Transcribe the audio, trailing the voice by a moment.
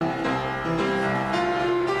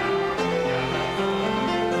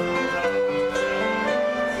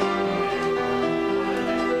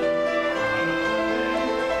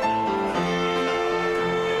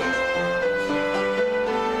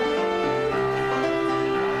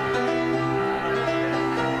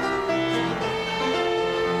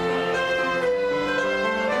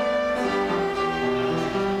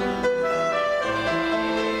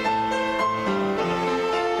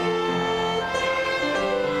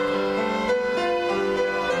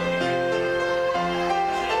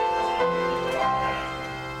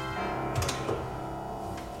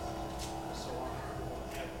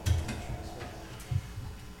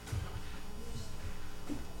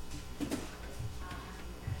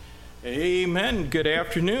Amen. Good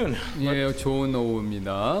afternoon. 예, 좋은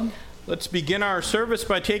오후입니다. Let's begin our service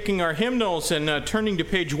by taking our hymnals and turning to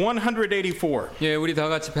page 184. 예, 우리 다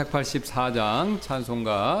같이 184장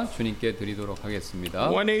찬송가 주님께 드리도록 하겠습니다.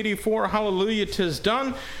 184, Hallelujah, 'tis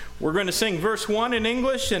done. We're going to sing verse 1 in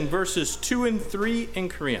English and verses 2 and 3 in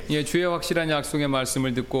Korean. 예, 주의 확실한 약속의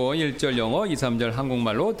말씀을 듣고 1절 영어, 2, 3절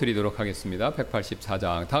한국말로 드리도록 하겠습니다.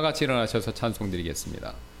 184장 다 같이 일어나셔서 찬송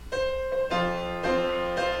드리겠습니다.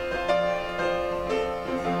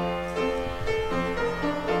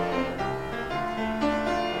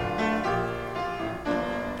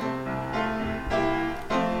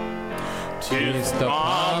 Tis the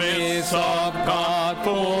promise of God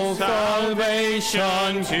full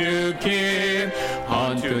salvation to give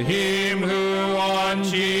unto him who on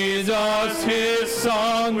Jesus his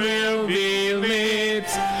Son will believe.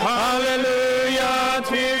 Hallelujah,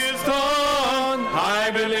 'tis done. I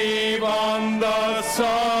believe on the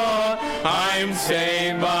Son. I'm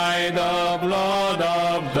saved by the blood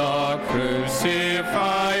of the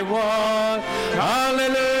crucified one.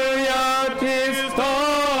 Hallelujah, 'tis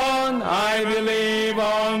done. I believe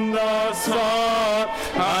on the Son.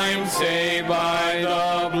 I'm saved by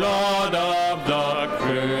the blood of the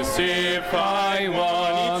crucified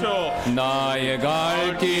one. 나의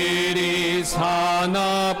갈 길이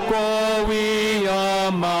사납고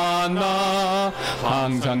위험하나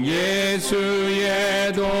항상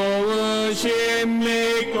예수의 도우심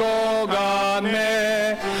믿고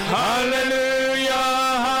가네. 할렐루야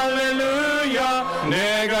할렐루야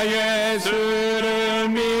내가 예수를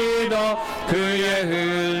믿어 그의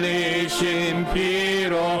흘리신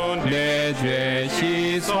피로 내 죄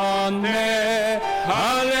씻었네.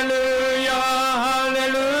 할렐루야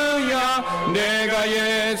할렐루야 내가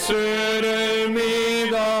예수를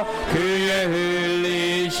믿어 그의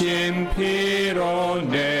흘리신 피로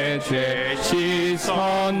내 죄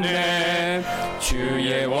씻었네.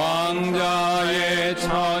 주의 왕자의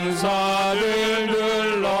천사들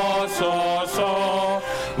들러서서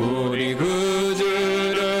우리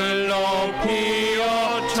구주를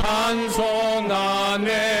높이어 찬송하네.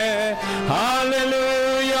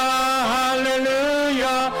 할렐루야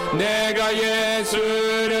할렐루야 내가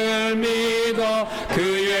예수를 믿어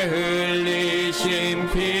그의 흘리신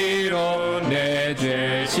피로 내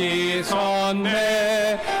죄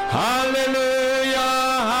씻었네. 할렐루야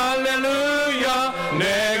할렐루야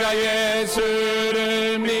내가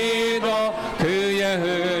예수를 믿어 그의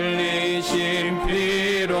흘리신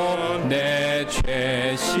피로 내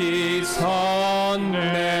죄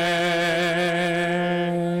씻었네.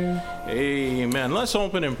 Amen. Let's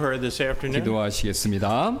open in prayer this afternoon.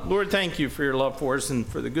 기도하시겠습니다. Lord, thank you for your love for us and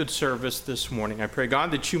for the good service this morning. I pray,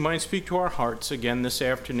 God, that you might speak to our hearts again this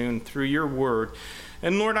afternoon through your word.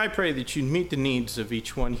 And Lord, I pray that you'd meet the needs of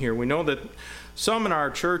each one here. We know that some in our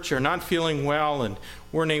church are not feeling well and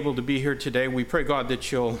weren't able to be here today. We pray, God,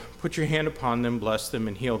 that you'll put your hand upon them, bless them,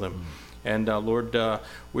 and heal them. And Lord,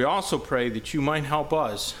 we also pray that you might help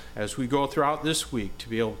us as we go throughout this week to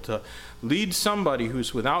be able to lead somebody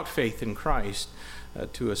who's without faith in Christ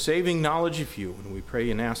to a saving knowledge of you. And we pray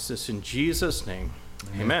and ask this in Jesus' name.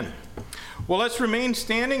 Amen. Well, let's remain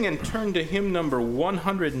standing and turn to hymn number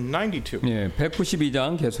 192. 예,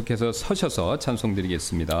 192장 계속해서 서셔서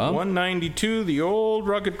찬송드리겠습니다. 192, the old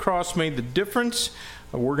rugged cross made the difference.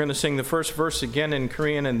 We're going to sing the first verse again in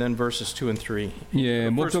Korean and then verses 2 and 3. 예,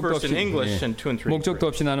 First verse in English and 2 and 3. 목적도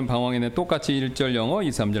없이 나는 방황에는 똑같이 1절 영어, 2,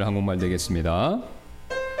 3절 한국말 되겠습니다.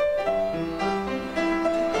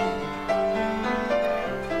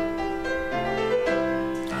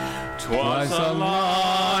 Was a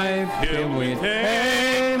life filled with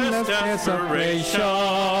endless desperation,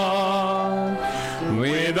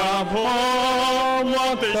 with a hope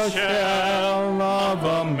of the shell of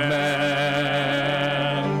a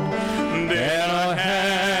man. Then a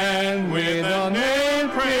hand with a nail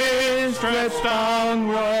print stretched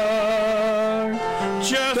downward,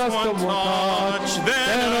 just one touch,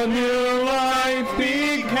 then a new life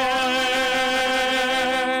began,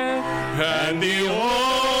 and the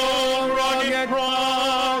old rugged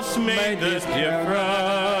cross made this difference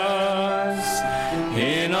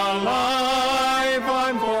in a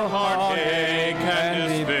lifetime for heartache and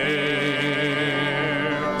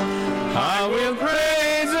despair. I will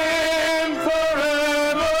praise him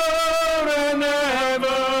forever and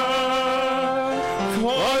ever,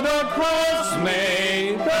 for the cross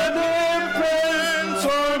made the difference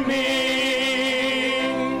for me.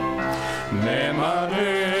 내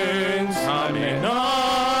마른 산에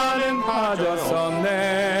나는 빠졌었네.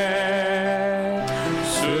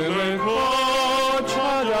 숨을 곧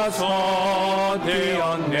찾아서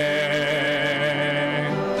되었네.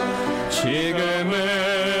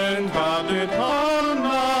 지금은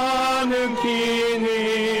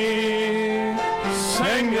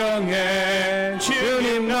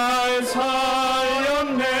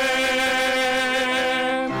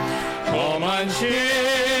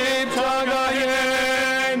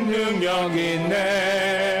능력 있네.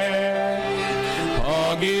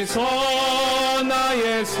 거기서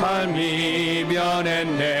나의 삶이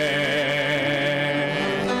변했네.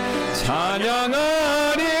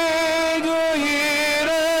 찬양하리 주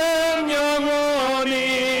이름 영원히.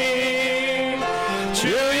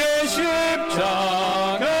 주의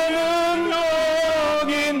십자가 능력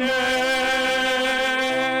있네.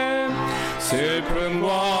 슬픔과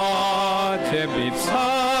잿빛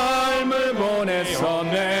삶을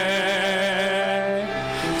보냈었네.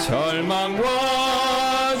 절망과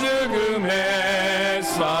죽음에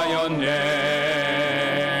쌓였네.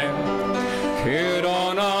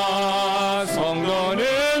 그러나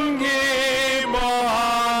성도는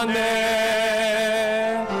기뻐하네.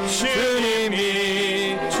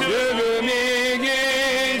 주님이 죽음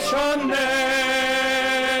이기셨네.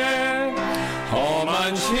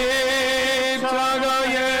 험한 십자가에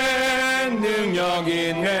능력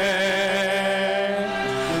있네.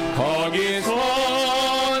 거기서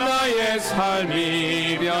나의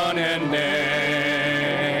삶이 변했네.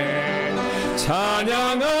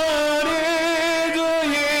 찬양하리 주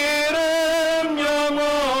이름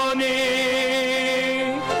영원히.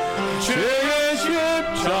 주의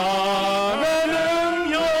십자가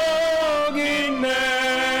능력 있네.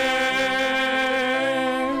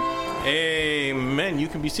 Amen. You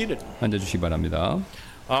can be seated. 앉아주시기 바랍니다.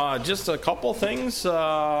 Just a couple things.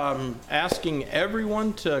 Asking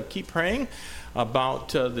everyone to keep praying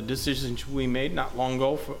about the decisions we made not long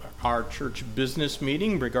ago for our church business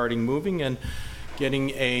meeting regarding moving and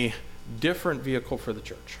getting a different vehicle for the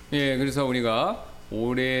church. 예, 그래서 우리가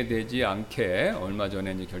오래되지 않게 얼마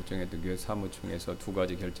전에 이제 결정했던 교회 사무총에서 두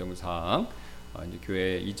가지 결정 사항, 이제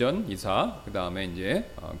교회 이전 이사, 그 다음에 이제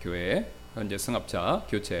교회 현재 승합차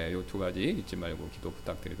교체 요 두 가지 잊지 말고 기도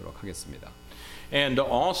부탁드리도록 하겠습니다. And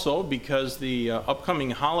also because the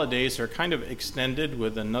upcoming holidays are kind of extended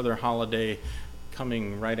with another holiday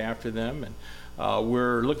coming right after them. And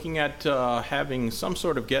we're looking at having some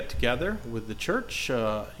sort of get together with the church,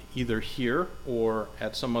 either here or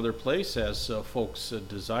at some other place as folks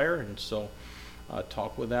desire. And so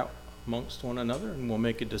talk with that amongst one another and we'll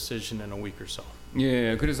make a decision in a week or so.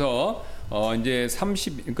 예, 그래서 이제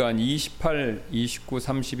그러니까 28, 29,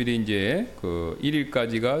 30일이 이제 그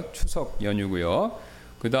 1일까지가 추석 연휴고요.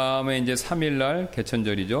 그 다음에 이제 3일 날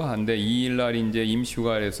개천절이죠. 한데 2일 날 이제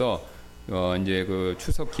임시휴가에서 이제 그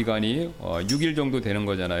추석 기간이 6일 정도 되는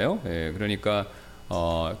거잖아요. 예, 그러니까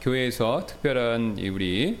교회에서 특별한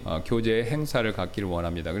우리 교제 행사를 갖기를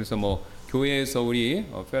원합니다. 그래서 뭐 교회에서 우리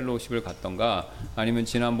펠로우십을 갔던가 아니면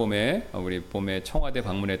지난 봄에 우리 봄에 청와대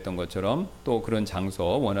방문했던 것처럼 또 그런 장소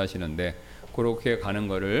원하시는데 그렇게 가는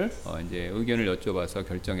거를 이제 의견을 여쭤봐서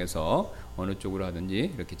결정해서 어느 쪽으로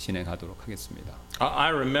하든지 이렇게 진행하도록 하겠습니다.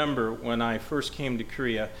 I remember when I first came to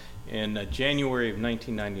Korea in January of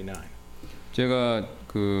 1999. 제가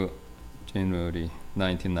그 January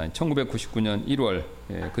 1999년 1월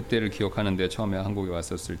그때를 기억하는데 처음에 한국에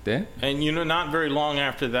왔었을 때. And you know, not very long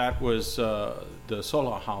after that was the Seoul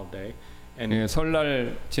holiday. And 예,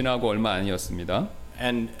 설날 지나고 얼마 아니었습니다.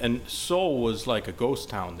 and Seoul was like a ghost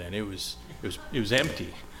town then. It was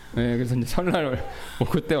empty. 네, 그래서 이제 설날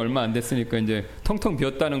그때 얼마 안 됐으니까 이제 텅텅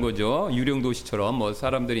비었다는 거죠. 유령 도시처럼 뭐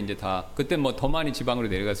사람들이 이제 다 그때 뭐 더 많이 지방으로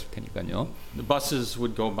내려갔을 테니까요. The buses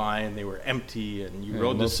would go by and they were empty, and you 네,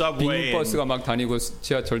 rode 뭐 the subway. 빈 버스가 막 다니고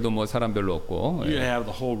지하철도 뭐 사람 별로 없고. You have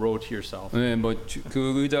the whole road to yourself. 네, 뭐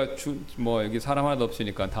그 의자 뭐 여기 사람 하나도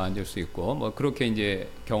없으니까 다 앉을 수 있고 뭐 그렇게 이제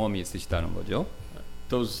경험이 있으시다는 거죠.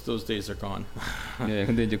 Those days are gone. 네,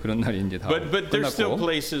 근데 이제 그런 날이 이제 다 But there's still 끝났고.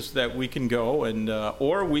 places that we can go, and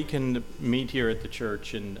or we can meet here at the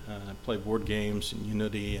church and play board games and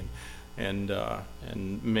Unity and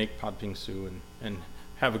make patbingsu and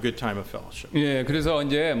have a good time of fellowship. 예, 그래서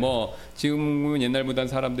이제 뭐 지금은 옛날보단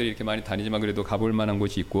사람들이 이렇게 많이 다니지만 그래도 가볼 만한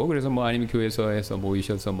곳이 있고 그래서 뭐 아니면 교회에서 해서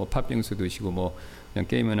모이셔서 뭐 팥빙수 드시고 뭐 그냥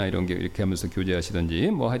게임이나 이런 게 이렇게 하면서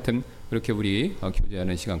교제하시든지 뭐 하여튼 그렇게 우리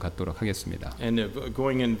교제하는 시간 갖도록 하겠습니다. And if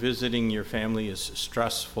going and visiting your family is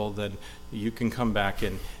stressful, then you can come back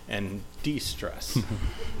and de-stress.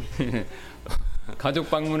 가족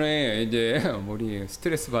방문에 이제 우리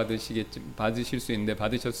스트레스 받으실 수 있는데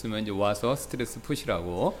받으셨으면 이제 와서 스트레스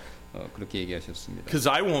푸시라고 그렇게 얘기하셨습니다. Because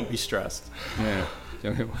I won't be stressed. 네,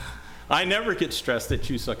 저기 I never get stressed at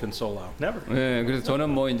Chuseok and Seoul. Never. 네, 그래서 저는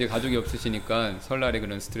뭐 이제 가족이 없으시니까 설날에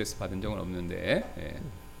그런 스트레스 받은 적은 없는데. 예.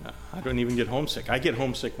 I don't even get homesick. I get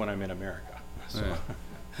homesick when I'm in America. So. 네.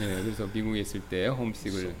 예, 그래서 미국에 있을 때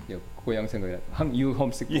홈식을 고향 생각이 you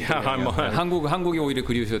homesick. Yeah, 한국이 오히려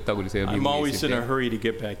그리우셨다고 그러세요. I'm 미국에 always 있을 in a 때. hurry to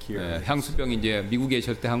get back here. 예, 향수병이 이제 미국에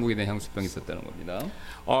계실 때 한국에 대한 향수병이 있었다는 겁니다.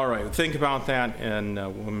 All right, think about that and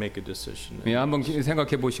we'll make a decision. 예, 한번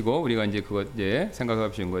생각해 보시고 우리가 이제 그것 이제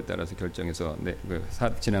생각하시는 거에 따라서 결정해서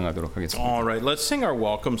진행하도록 하겠습니다. All right, let's sing our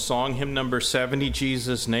welcome song, hymn number 70,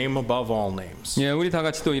 Jesus' name above all names. 예, 우리 다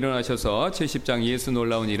같이 또 일어나셔서 70장 예수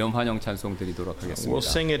놀라운 이름 환영 찬송 드리도록 하겠습니다. We'll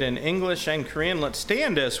sing it in English and Korean. Let's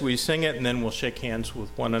stand as we sing it, and then we'll shake hands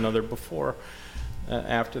with one another before.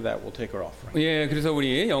 After that, we'll take our offering. 예, 그래서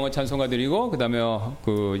우리 영어 찬송가 드리고 그다음에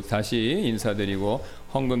다시 인사드리고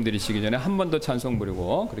헌금 드리시기 전에 한 번 더 찬송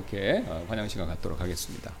부르고 그렇게 환영 시간 갖도록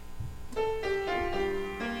하겠습니다.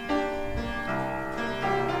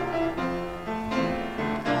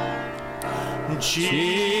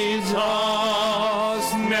 Jesus,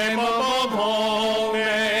 name above all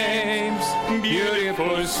names,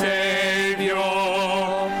 beautiful Savior,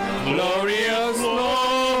 glorious Lord,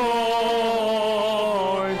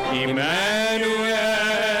 Emmanuel,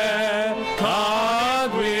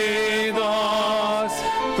 God with us,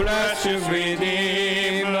 precious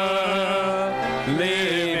Redeemer,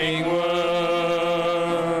 living Word.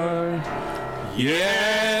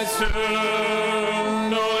 예수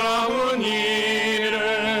놀라운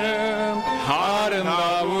이름,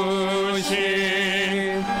 아름다우신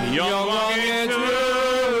영광의 주,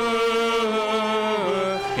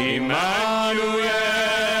 임마누엘,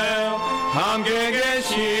 함께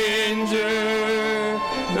계신 주,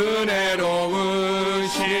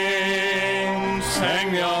 은혜로우신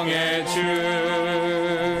생명의 주.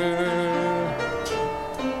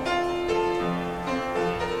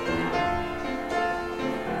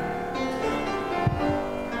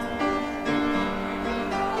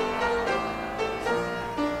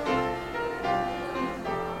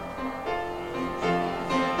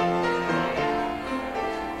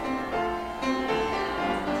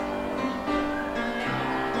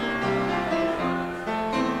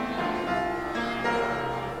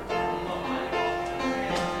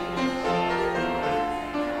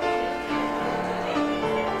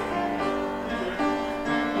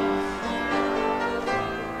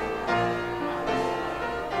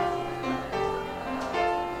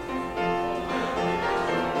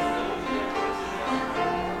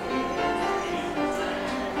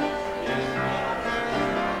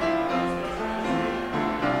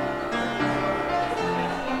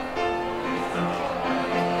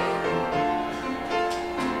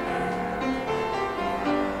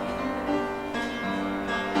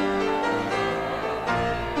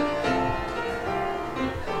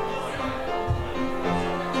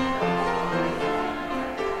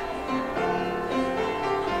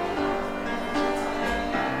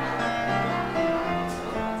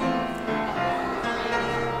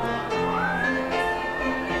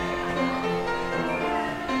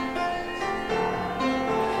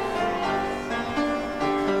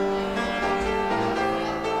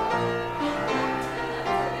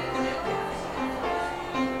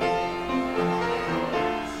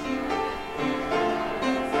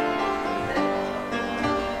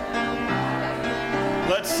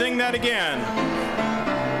 Let's sing that again.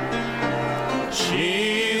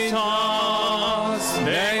 Jesus,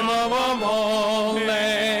 name above all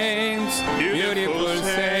names, beautiful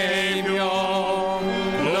Savior,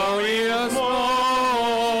 glorious Lord,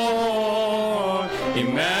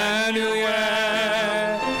 Emmanuel,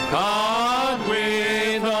 God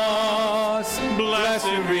with us,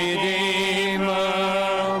 blessed Redeemer,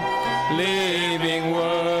 living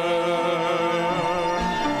Word.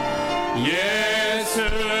 예수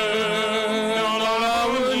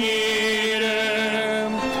놀라운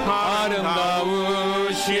이름,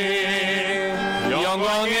 아름다우신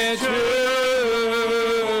영광의 주,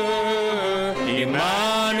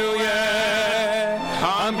 임마누엘,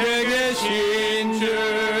 함께 계신 주,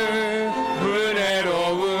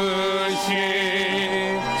 은혜로우신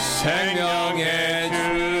생명의 주.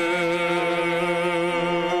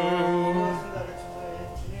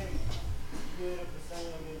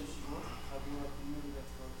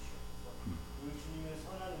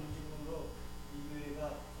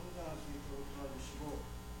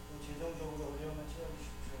 재정적으로 어려움을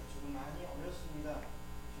채워주십시오. 지금 많이 어렵습니다.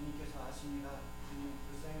 주님께서 아십니다. 주님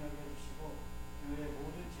그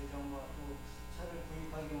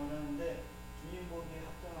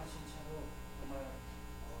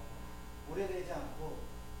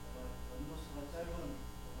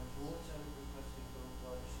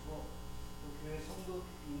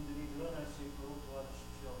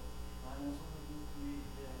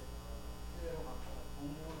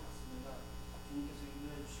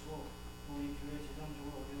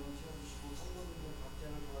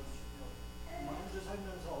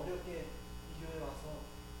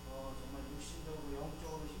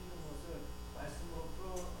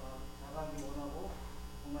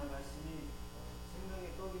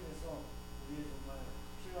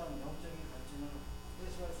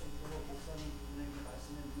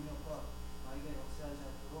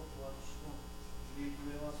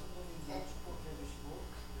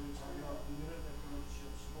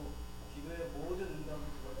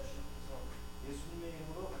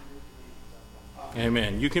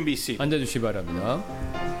Amen. You can be seated. 앉아주시기 바랍니다.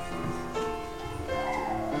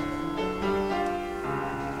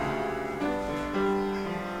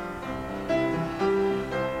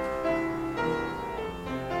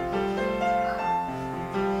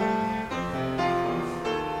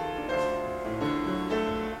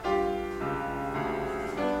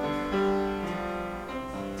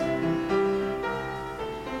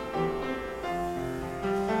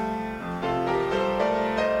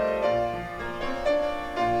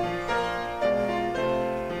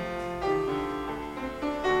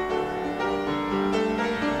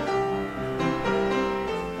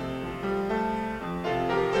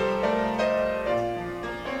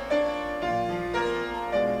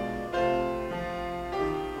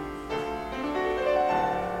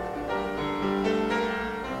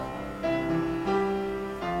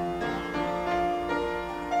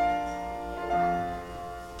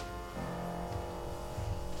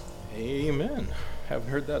 Amen. Haven't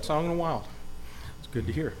heard that song in a while. It's good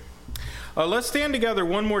to hear. Let's stand together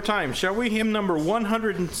one more time. Shall we? Hymn number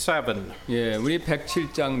 107. 예, 우리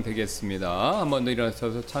 107장 되겠습니다. 한 번 더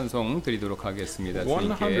일어나서 찬송 드리도록 하겠습니다.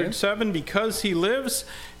 107, Because He Lives,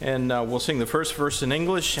 and we'll sing the first verse in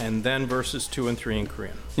English and then verses 2 and 3 in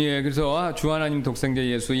Korean. 예, 그래서 주 하나님 독생자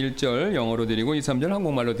예수 1절 영어로 드리고 2, 3절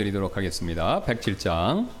한국말로 드리도록 하겠습니다.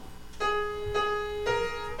 107장.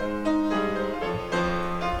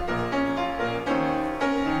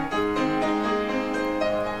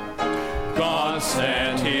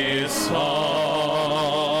 Sent His Son,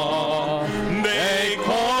 they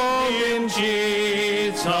call Him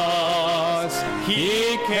Jesus.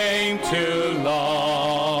 He came to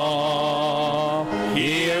love,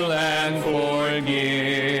 heal and forgive.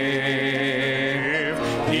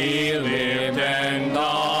 He lived and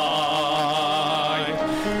died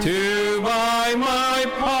to buy my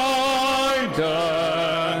pardon.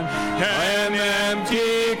 An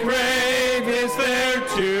empty grave is there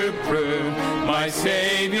to prove my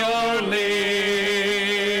Savior lives.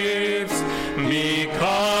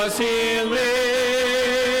 Because He lives,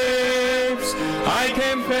 I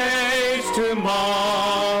can face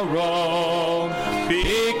tomorrow.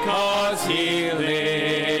 Because He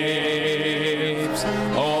lives,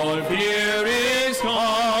 all fear is gone.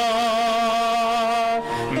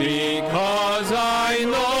 Because I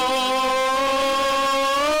know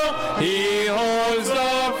He holds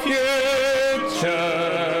the future.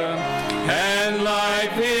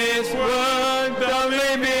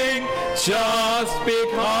 Just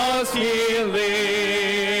because He lives,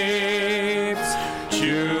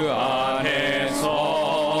 주 안에서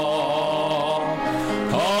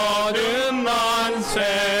거듭난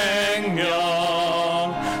생명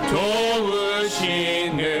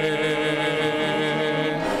도우시는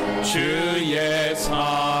주의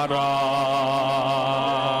사랑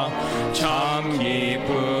참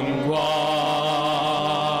기쁨과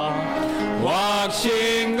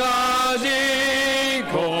확신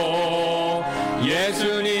가지고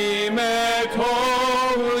예수님의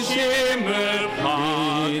도우심을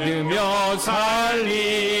믿으며 살리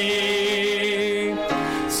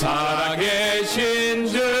살아계신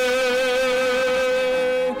주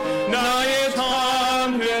나의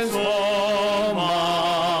참된 소망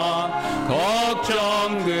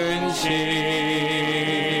걱정 근심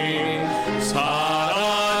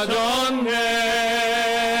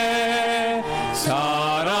사라졌네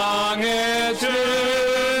사랑의 주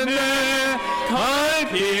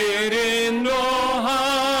길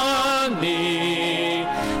인도하니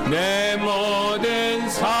내 모든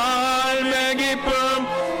삶의 기쁨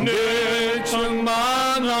늘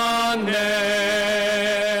충만하네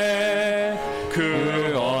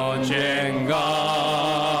그 언젠가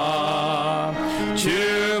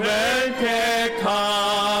주 뵐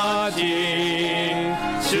때까지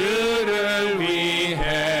주를 위해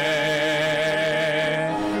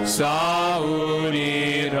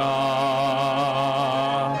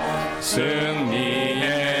싸우리라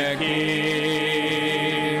승리의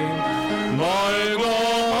길 멀고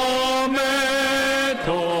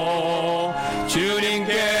험해도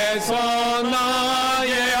주님께서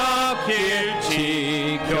나의 앞길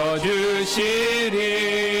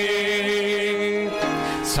지켜주시리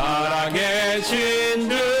살아계신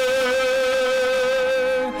주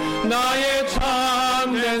나의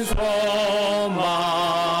참된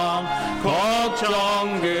소망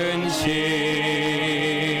걱정 근심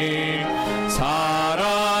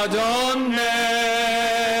사라졌네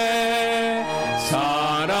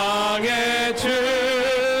사랑의 주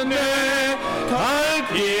내 갈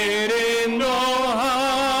길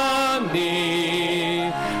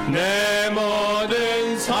인도하니 내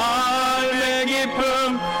모든 삶의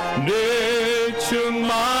기쁨 늘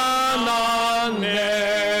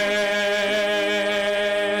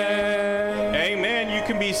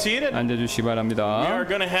앉아주시기 We 바랍니다. are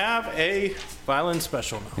going to have a violin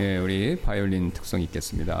special now. 예, 우리 바이올린 특성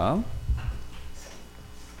있겠습니다.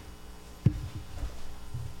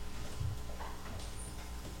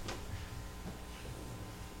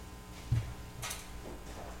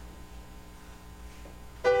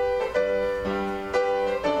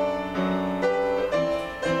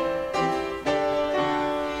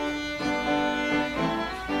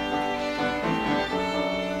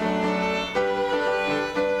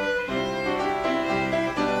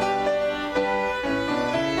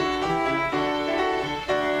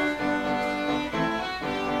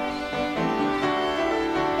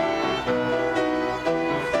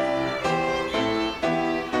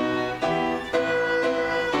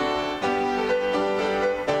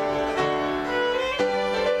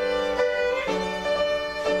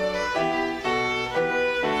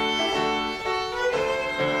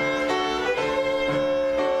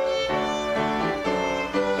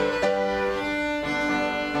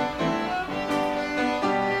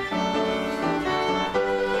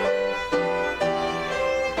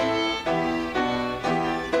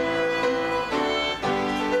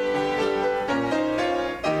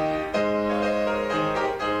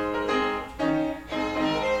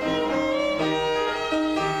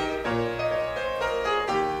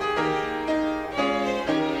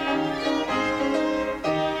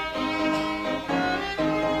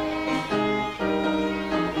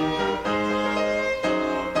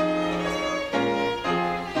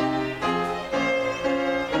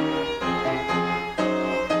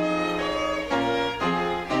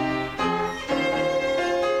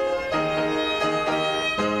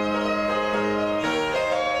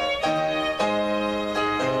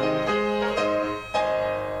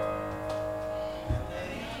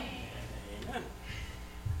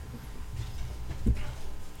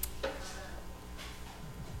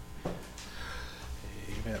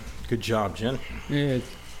 Good job, Jen. 예,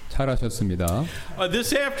 잘하셨습니다.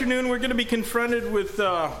 This afternoon, we're going to be confronted with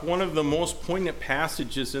one of the most poignant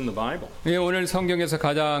passages in the Bible. 예, 오늘 성경에서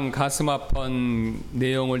가장 가슴 아픈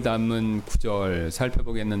내용을 담은 구절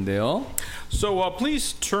살펴보겠는데요. So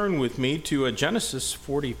please turn with me to Genesis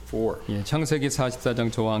 44. 예, 창세기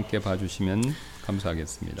 44장 저와 함께 봐주시면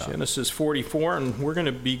감사하겠습니다. Genesis 44, and we're going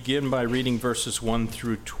to begin by reading verses 1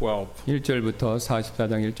 through 12. 1절부터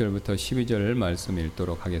 44장 1절부터 12절 말씀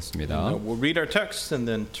읽도록 하겠습니다. We'll read our text and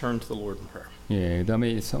then turn to the Lord in prayer. 예,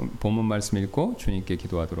 그다음에 본문 말씀 읽고 주님께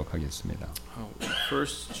기도하도록 하겠습니다.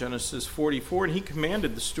 First, Genesis 44, and he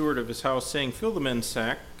commanded the steward of his house, saying, Fill the men's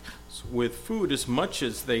sacks with food as much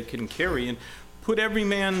as they can carry, and put every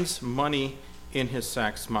man's money in his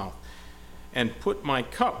sack's mouth, and put my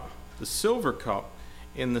cup, the silver cup,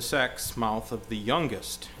 in the sack's mouth of the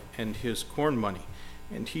youngest, and his corn money.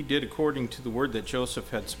 And he did according to the word that Joseph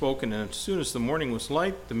had spoken. And as soon as the morning was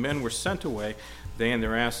light, the men were sent away, they and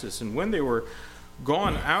their asses. And when they were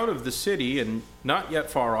gone out of the city, and not yet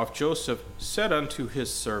far off, Joseph said unto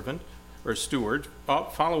his servant, or steward,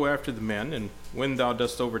 Follow after the men, and when thou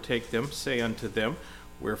dost overtake them, say unto them,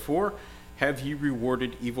 Wherefore have ye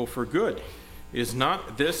rewarded evil for good? Is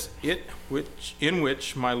not this it in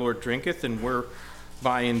which my Lord drinketh, and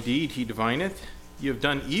whereby indeed he divineth? Ye have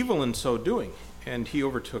done evil in so doing. And he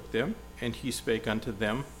overtook them, and he spake unto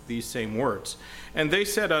them these same words. And they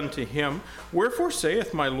said unto him, Wherefore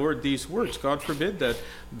saith my Lord these words? God forbid that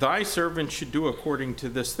thy servant should do according to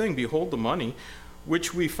this thing. Behold, the money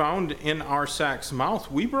which we found in our sack's mouth,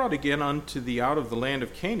 we brought again unto thee out of the land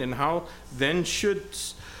of Canaan. How then should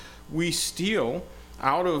we steal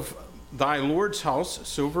out of thy Lord's house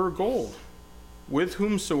silver or gold? With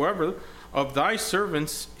whomsoever of thy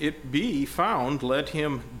servants it be found, let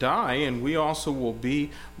him die, and we also will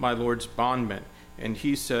be my Lord's bondmen. And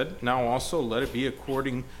he said, Now also let it be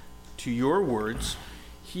according to your words.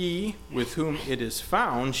 He with whom it is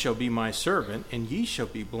found shall be my servant, and ye shall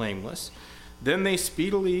be blameless. Then they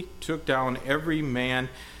speedily took down every man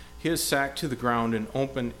his sack to the ground, and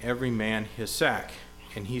opened every man his sack.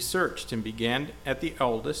 And he searched, and began at the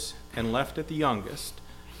eldest, and left at the youngest,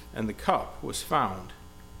 and the cup was found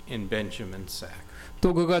in Benjamin's sack.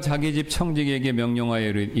 또 그가 자기 집 청직에게 명령하여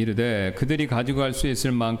이르되 그들이 가져갈 수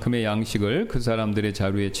있을 만큼의 양식을 그 사람들의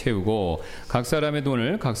자루에 채우고 각 사람의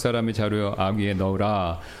돈을 각 사람의 자루 아귀에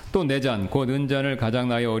넣으라. 또 내 잔 곧 은잔을 가장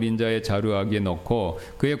나이 어린 자의 자루 아귀에 넣고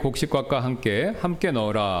그의 곡식값과 함께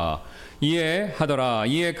넣으라. 이에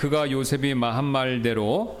그가 요셉이 한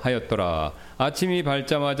말대로 하였더라. 아침이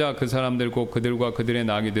밝자마자 그 사람들 곧 그들과 그들의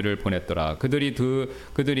나귀들을 보냈더라. 그들이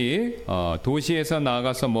도시에서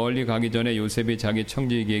나가서 멀리 가기 전에 요셉이 자기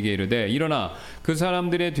청지기에게 이르되 일어나 그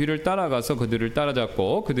사람들의 뒤를 따라가서 그들을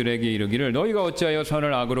따라잡고 그들에게 이르기를 너희가 어찌하여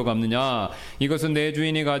선을 악으로 갚느냐 이것은 내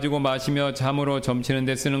주인이 가지고 마시며 잠으로 점치는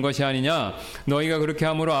데 쓰는 것이 아니냐 너희가 그렇게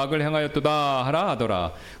함으로 악을 행하였도다 하라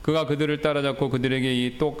하더라. 그가 그들을 따라잡고 그들에게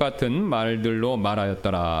이 똑같은 말들로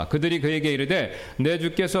말하였더라. 그들이 그에게 이르되 내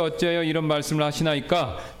주께서 어찌하여 이런 말씀을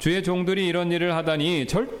하시나이까 주의 종들이 이런 일을 하다니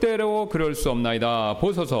절대로 그럴 수 없나이다.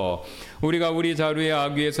 보소서 우리가 우리 자루의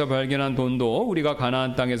아귀에서 발견한 돈도 우리가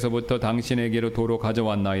가나안 땅에서부터 당신에게로 도로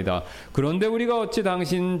가져왔나이다. 그런데 우리가 어찌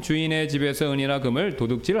당신 주인의 집에서 은이나 금을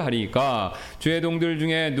도둑질하리이까 주의 종들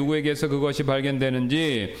중에 누구에게서 그것이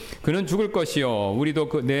발견되는지 그는 죽을 것이요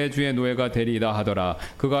우리도 내 주의 노예가 되리이다 하더라.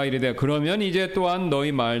 그가 이르되 그러면 이제 또한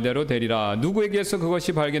너희 말대로 되리라. 누구에게서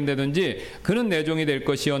그것이 발견되든지 그는 내 종이 될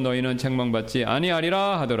것이요 너희는 책망받지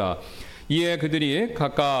아니하리라 하더라. 이에 그들이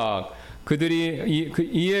각각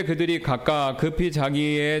급히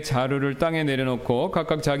자기의 자루를 땅에 내려놓고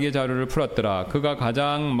각각 자기의 자루를 풀었더라. 그가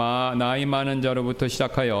가장 나이 많은 자로부터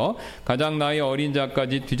시작하여 가장 나이 어린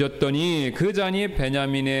자까지 뒤졌더니 그 잔이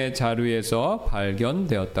베냐민의 자루에서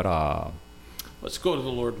발견되었더라. Let's go to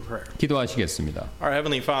the Lord in prayer. 기도하시겠습니다. Our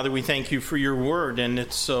Heavenly Father, we thank you for your word, and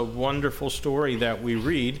it's a wonderful story that we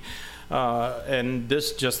read. And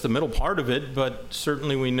this just the middle part of it, but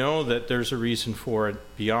certainly we know that there's a reason for it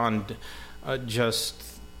beyond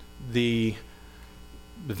just the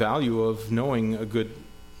value of knowing a good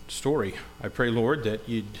story. I pray, Lord, that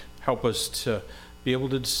you'd help us to be able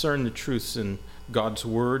to discern the truths in God's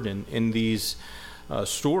word and in these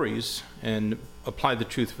stories and apply the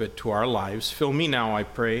truth of it to our lives. Fill me now, I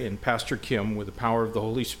pray, and Pastor Kim with the power of the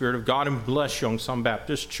Holy Spirit of God, and bless Yongsan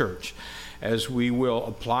Baptist Church as we will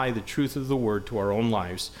apply the truth of the word to our own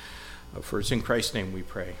lives. For it's in Christ's name we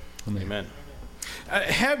pray. Amen.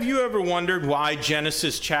 Have you ever wondered why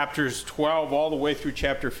Genesis chapters 12 all the way through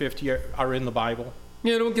chapter 50 are in the Bible?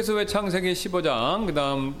 예, 여러분께서 왜 창세기 15장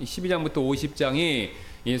그다음 12장부터 50장이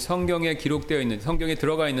이 성경에 기록되어 있는 성경에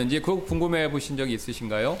들어가 있는지 그거 궁금해 보신 적이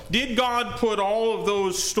있으신가요? Did God put all of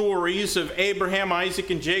those stories of Abraham,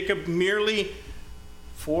 Isaac, and Jacob merely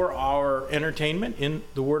for our entertainment in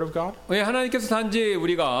the Word of God? 예, 하나님께서 단지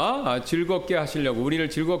우리가 즐겁게 하시려고 우리를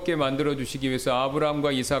즐겁게 만들어 주시기 위해서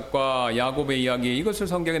아브라함과 이삭과 야곱의 이야기 이것을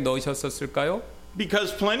성경에 넣으셨었을까요?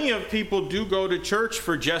 Because plenty of people do go to church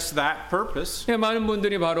for just that purpose. 예, 많은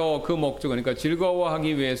분들이 바로 그 목적 그러니까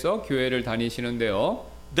즐거워하기 위해서 교회를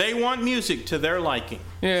다니시는데요. They want music to their liking.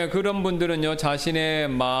 예, 그런 분들은요 자신의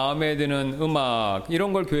마음에 드는 음악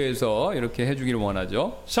이런 걸 교회에서 이렇게 해주기를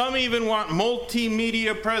원하죠. Some even want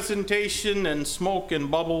multimedia presentation and smoke and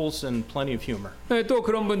bubbles and plenty of humor. 예, 또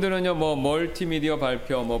그런 분들은요 뭐 멀티미디어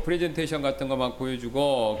발표, 뭐 프레젠테이션 같은 거 막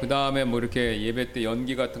보여주고 그 다음에 뭐 이렇게 예배 때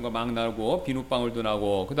연기 같은 거 막 나고 비눗방울도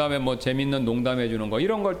나고 그 다음에 뭐 재밌는 농담해 주는 거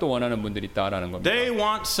이런 걸 또 원하는 분들이 있다라는 겁니다. They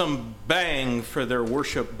want some bang for their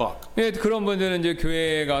worship buck. 예, 그런 분들은 이제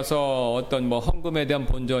교회에 가서 어떤 뭐 헌금에 대한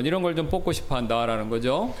본전 이런 걸 좀 뽑고 싶어 한다라는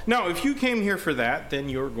거죠. Now, if you came here for that, then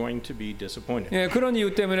you're going to be disappointed. 예, 그런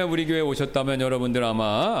이유 때문에 우리 교회에 오셨다면 여러분들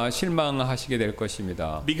아마 실망하시게 될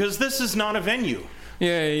것입니다. Because this is not a venue.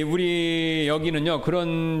 예, 우리 여기는요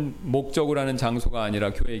그런 목적으로 하는 장소가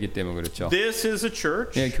아니라 교회이기 때문에 그렇죠. This is a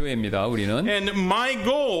church. 예, 교회입니다. 우리는. And my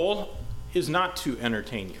goal is not to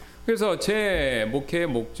entertain you. 그래서 제 목회의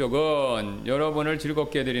목적은 여러분을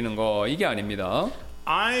즐겁게 해드리는 거 이게 아닙니다.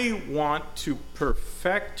 I want to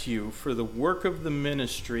perfect you for the work of the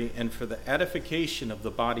ministry and for the edification of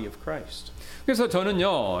the body of Christ. 그래서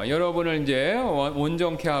저는요 여러분을 이제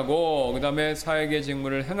온전케 하고 그다음에 사역의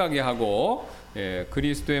직무를 행하게 하고 예,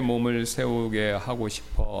 그리스도의 몸을 세우게 하고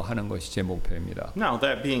싶어 하는 것이 제 목표입니다. Now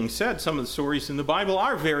that being said, some of the stories in the Bible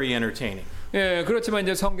are very entertaining. 예, 그렇지만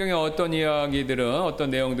이제 성경의 어떤 이야기들은 어떤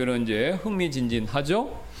내용들은 이제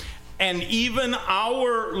흥미진진하죠. And even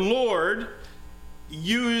our Lord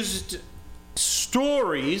used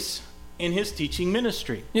stories in his teaching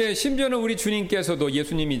ministry. 예, 심지어는 우리 주님께서도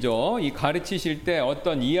예수님이죠. 이 가르치실 때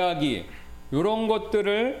어떤 이야기 이런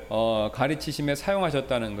것들을 가르치심에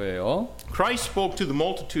사용하셨다는 거예요. Christ spoke to the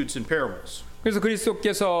multitudes in parables. 그래서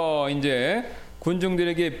그리스도께서 이제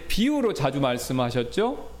군중들에게 비유로 자주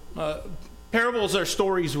말씀하셨죠. Parables are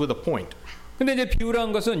stories with a point. 근데 이제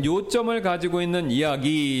비유란 것은 요점을 가지고 있는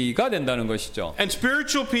이야기가 된다는 것이죠. And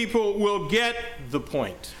spiritual people will get the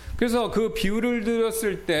point. 그래서 그 비유를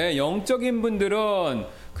들었을 때 영적인 분들은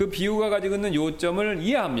그 비유가 가지고 있는 요점을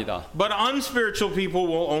이해합니다. But unspiritual people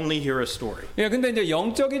will only hear a story. 예, 근데 이제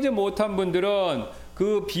영적이지 못한 분들은 그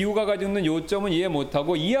그 비유가 가지고 있는 요점은 이해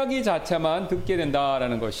못하고 이야기 자체만 듣게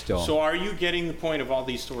된다라는 것이죠. So are you getting the point of all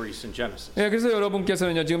these stories in Genesis? 예, 그래서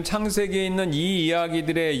여러분께서는요 지금 창세기에 있는 이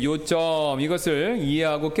이야기들의 요점 이것을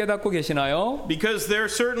이해하고 깨닫고 계시나요? Because there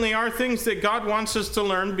certainly are things that God wants us to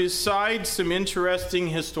learn besides some interesting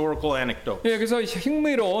historical anecdotes. 예, 그래서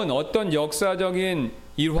흥미로운 어떤 역사적인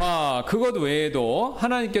일화 그것 외에도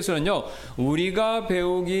하나님께서는요 우리가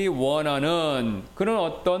배우기 원하는 그런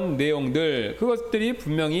어떤 내용들 그것들이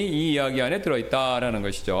분명히 이 이야기 안에 들어있다라는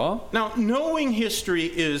것이죠. Now, knowing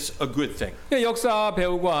history is a good thing. 예, 역사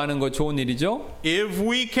배우고 아는 거 좋은 일이죠. If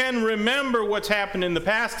we can remember what's happened in the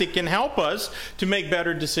past, it can help us to make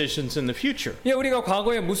better decisions in the future. 예, 우리가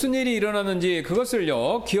과거에 무슨 일이 일어났는지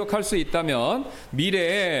그것을요 기억할 수 있다면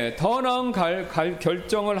미래에 더 나은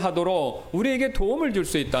결정을 하도록 우리에게 도움을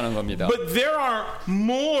줄 수 있다는 겁니다. But there are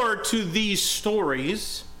more to these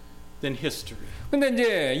stories than history. 근데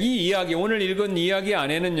이제 이 이야기 오늘 읽은 이야기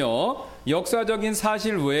안에는요 역사적인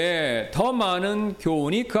사실 외에 더 많은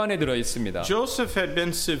교훈이 그 안에 들어 있습니다. Joseph had been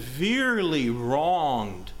severely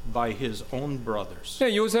wronged by his own brothers.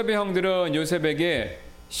 네, 요셉의 형들은 요셉에게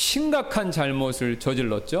심각한 잘못을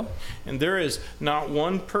저질렀죠. And there is not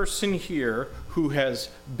one person here who has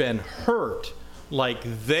been hurt like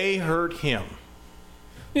they hurt him.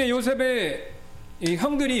 예, 요셉의 이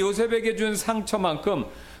형들이 요셉에게 준 상처만큼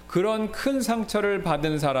그런 큰 상처를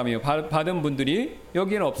받은 사람이요 받은 분들이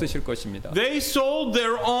여기는 없으실 것입니다. They sold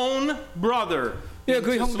their own brother 예,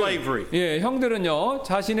 그 into 형들, slavery. 예, 형들은요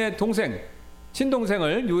자신의 동생,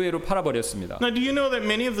 친동생을 유해로 팔아버렸습니다. Now, do you know that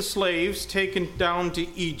many of the slaves taken down to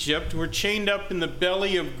Egypt were chained up in the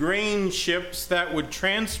belly of grain ships that would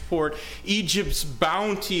transport Egypt's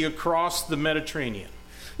bounty across the Mediterranean?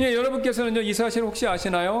 예, 여러분께서는요 이 사실 혹시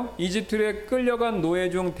아시나요? 이집트에 끌려간 노예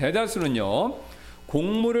중 대다수는요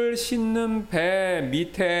곡물을 싣는 배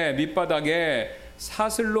밑에 밑바닥에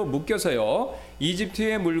사슬로 묶여서요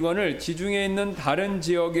이집트의 물건을 지중해 있는 다른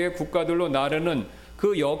지역의 국가들로 나르는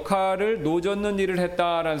그 역할을 노젓는 일을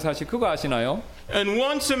했다라는 사실 그거 아시나요? And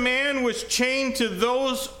once a man was chained to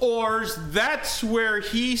those oars, that's where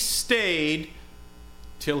he stayed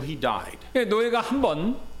till he died. 예, 노예가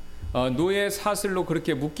한번 노예 사슬로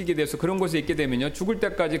그렇게 묶이게 돼서 그런 곳에 있게 되면요 죽을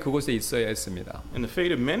때까지 그곳에 있어야 했습니다. And the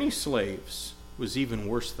fate of many slaves was even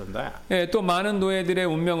worse than that. 예, 또 많은 노예들의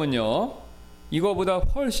운명은요 이거보다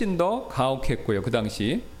훨씬 더 가혹했고요 그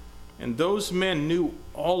당시. And those men knew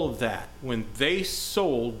all of that when they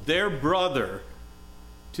sold their brother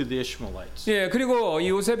to the Ishmaelites. 예, 그리고 이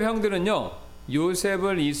요셉 형들은요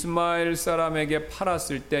요셉을 이스마엘 사람에게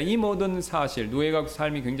팔았을 때 이 모든 사실 노예가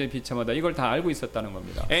삶이 굉장히 비참하다 이걸 다 알고 있었다는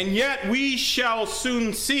겁니다. And yet we shall soon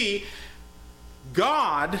see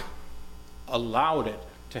God allowed it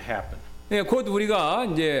to happen. 예, 곧 우리가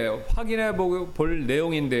이제 확인해 볼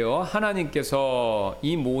내용인데요. 하나님께서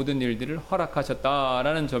이 모든 일들을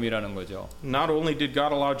허락하셨다라는 점이라는 거죠. Not only did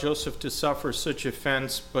God allow Joseph to suffer such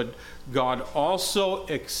offense, but God also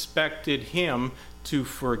expected him to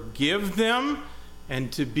forgive them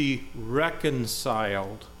and to be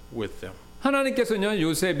reconciled with them. 하나님께서는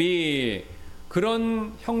요셉이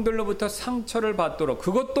그런 형들로부터 상처를 받도록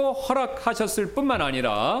그것도 허락하셨을 뿐만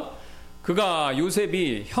아니라 그가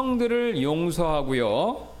요셉이 형들을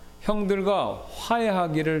용서하고요 형들과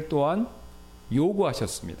화해하기를 또한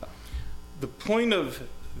요구하셨습니다. The point of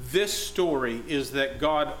this story is that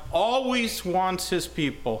God always wants his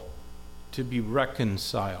people to be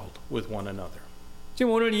reconciled with one another.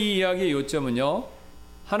 지금 오늘 이 이야기의 요점은요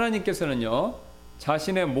하나님께서는요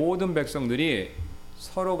자신의 모든 백성들이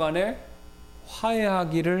서로 간에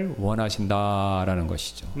화해하기를 원하신다라는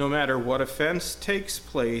것이죠. No matter what offense takes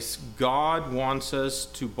place, God wants us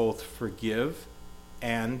to both forgive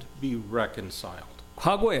and be reconciled.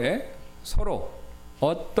 과거에 서로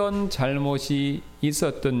어떤 잘못이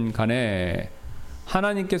있었든 간에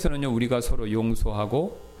하나님께서는요 우리가 서로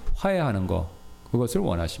용서하고 화해하는 거 그것을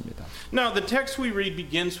원하십니다. Now the text we read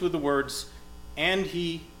begins with the words and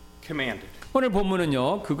he commanded. 오늘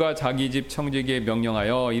본문은요 그가 자기 집 청지기에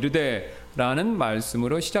명령하여 이르되 라는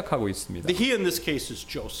말씀으로 시작하고 있습니다. The he in this case is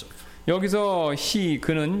Joseph. 여기서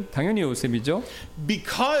그는 당연히 요셉이죠.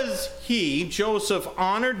 Because he, Joseph,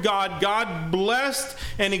 honored God, God blessed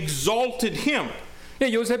and exalted him.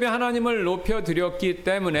 요셉이 하나님을 높여드렸기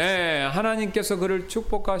때문에 하나님께서 그를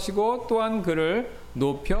축복하시고 또한 그를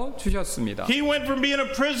높여주셨습니다. He went from being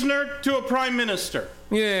a prisoner to a prime minister.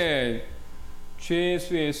 예,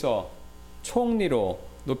 죄수에서 총리로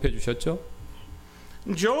높여주셨죠.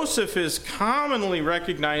 Joseph is commonly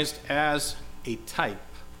recognized as a type.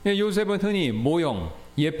 예, 요셉은 흔히 모형,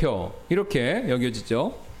 예표 이렇게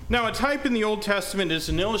여겨지죠. Now, a type in the Old Testament is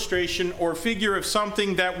an illustration or figure of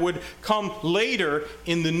something that would come later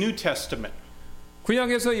in the New Testament.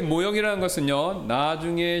 구약에서 이 모형이라는 것은요,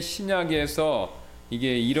 나중에 신약에서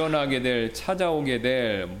이게 일어나게 될, 찾아오게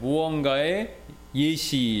될 무언가의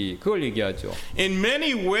예시, 그걸 얘기하죠. In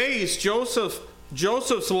many ways,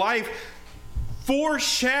 Joseph's life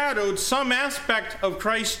foreshadowed some aspect of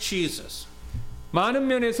Christ Jesus. 많은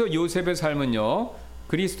면에서 요셉의 삶은요,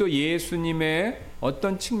 그리스도 예수님의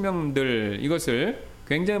어떤 측면들, 이것을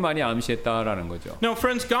굉장히 많이 암시했다라는 거죠. Now,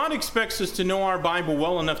 friends, God expects us to know our Bible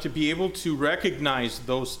well enough to be able to recognize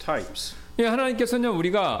those types. 예, 하나님께서는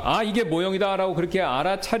우리가 이게 모형이다라고 그렇게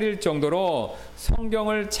알아차릴 정도로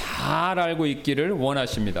성경을 잘 알고 있기를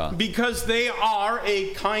원하십니다. Because they are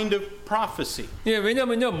a kind of prophecy. 예,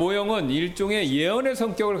 왜냐면요, 모형은 일종의 예언의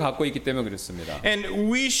성격을 갖고 있기 때문에 그렇습니다. And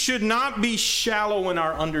we should not be shallow in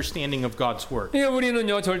our understanding of God's word. 예,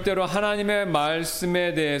 우리는요, 절대로 하나님의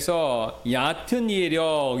말씀에 대해서 얕은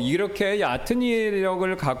이해력, 이렇게 얕은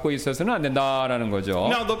이해력을 갖고 있어서는 안 된다라는 거죠.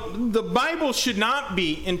 Now, the Bible should not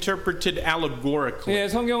be interpreted allegorically. 예,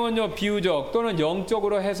 성경은요, 비유적 또는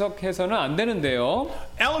영적으로 해석해서는 안 되는데요.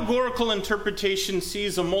 Allegorical interpretation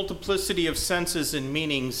sees a multiplicity of senses and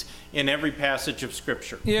meanings in every passage of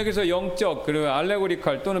Scripture. 예, 그래서 영적 그리고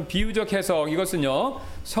알레고리컬 또는 비유적 해석, 이것은요,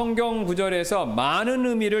 성경 구절에서 많은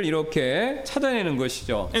의미를 이렇게 찾아내는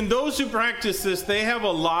것이죠. And those who practice this, they have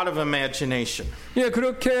a lot of imagination. 예,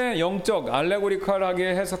 그렇게 영적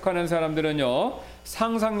알레고리컬하게 해석하는 사람들은요,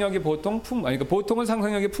 상상력이 보통은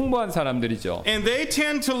상상력이 풍부한 사람들이죠. And they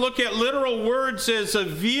tend to look at literal words as a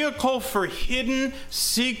vehicle for hidden,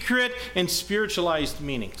 secret, and spiritualized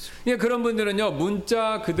meanings. 예, 그런 분들은요,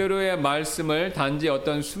 문자 그대로의 말씀을 단지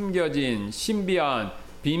어떤 숨겨진 신비한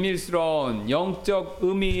비밀스러운 영적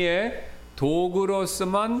의미의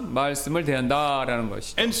도구로서만 말씀을 대한다라는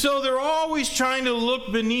것이죠. And so they're always trying to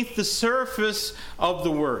look beneath the surface of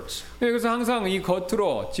the words. 예, 그래서 항상 이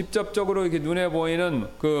겉으로 직접적으로 이렇게 눈에 보이는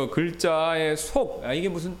그 글자의 속, 이게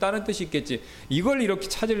무슨 다른 뜻이 있겠지, 이걸 이렇게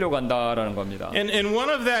찾으려고 한다라는 겁니다. And one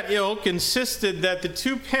of that ilk insisted that the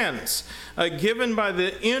 2 pence given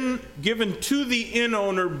to the inn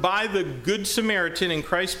owner by the Good Samaritan in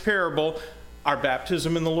Christ's parable are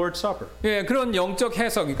baptism in the Lord's Supper. 예, 그런 영적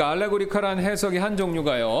해석, 그러니까 알레고리컬한 해석이 한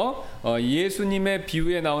종류가요, 예수님의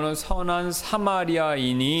비유에 나오는 선한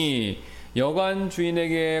사마리아인이 여관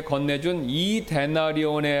주인에게 건네준 이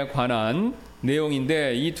데나리온에 관한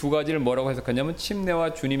내용인데, 이 두 가지를 뭐라고 해석하냐면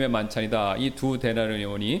침례와 주님의 만찬이다. 이 두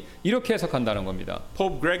데나리온이 이렇게 해석한다는 겁니다.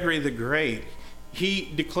 Pope Gregory the Great,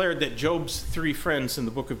 he declared that Job's 3 friends in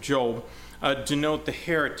the book of Job denote the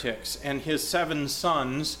heretics, and his 7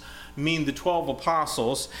 sons mean the 12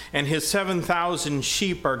 apostles, and his 7,000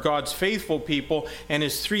 sheep are God's faithful people, and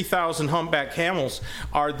his 3,000 humpback camels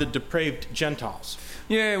are the depraved Gentiles.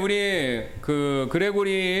 예, 우리 그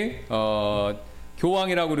그레고리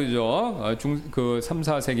교황이라고 그러죠. 그 3,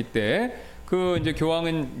 4세기 때 그 이제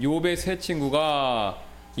교황은 욥의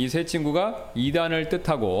이 세 친구가 이단을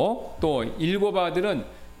뜻하고, 또 7 아들은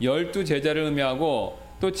 12 제자를 의미하고,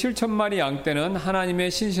 또 7,000마리 양떼는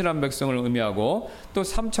하나님의 신실한 백성을 의미하고, 또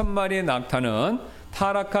 3,000마리의 낙타는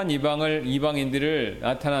타락한 이방인들을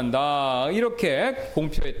나타난다, 이렇게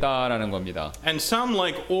공표했다라는 겁니다. And some,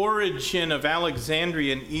 like Origen of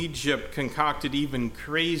Alexandria in Egypt, concocted even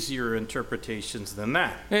crazier interpretations than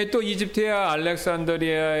that. 예, 또 이집트의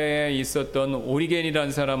알렉산드리아에 있었던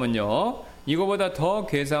오리겐이라는 사람은요, 이거보다 더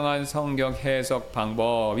괴상한 성경 해석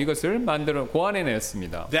방법, 이것을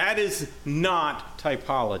고안해냈습니다. That is not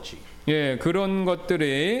typology. 예, 그런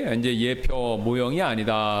것들이 이제 예표 모형이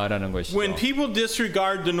아니다라는 것이죠. When people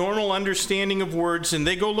disregard the normal understanding of words and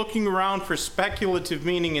they go looking around for speculative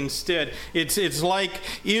meaning instead, it's like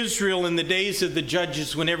Israel in the days of the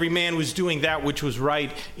judges when every man was doing that which was right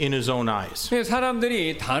in his own eyes. 예,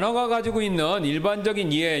 사람들이 단어가 가지고 있는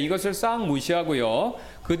일반적인 이해, 이것을 싹 무시하고요,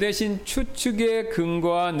 그 대신 추측에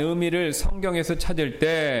근거한 의미를 성경에서 찾을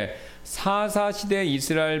때 사사시대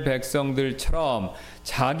이스라엘 백성들처럼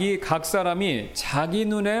각 사람이 자기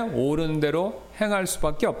눈에 오르는 대로 행할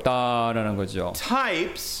수밖에 없다라는 거죠.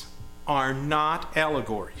 Types are not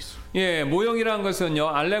allegories. 예, 모형이라는 것은요,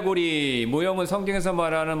 알레고리, 모형은 성경에서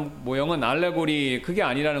말하는 모형은 알레고리, 그게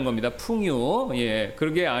아니라는 겁니다. 풍유, 예,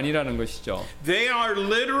 그게 아니라는 것이죠. They are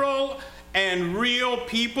literal and real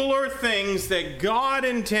people or things that God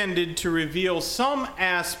intended to reveal some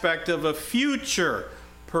aspect of a future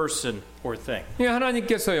person or thing. 예,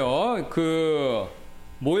 하나님께서요, 그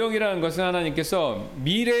모형이라는 것은 하나님께서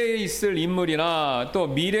미래에 있을 인물이나 또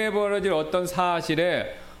미래에 벌어질 어떤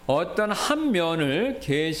사실에 어떤 한 면을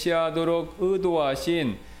계시하도록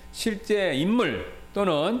의도하신 실제 인물,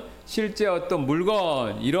 또는 실제 어떤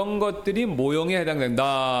물건 이런 것들이 모형에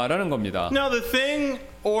해당된다라는 겁니다. Now, the thing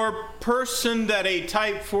or person that a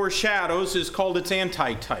type foreshadows is called its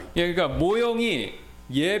antitype. 예, 그러니까 모형이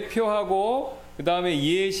예표하고 그 다음에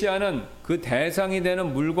예시하는 그 대상이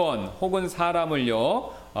되는 물건 혹은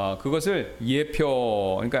사람을요, 그것을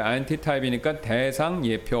예표, 그러니까 안티타입이니까 대상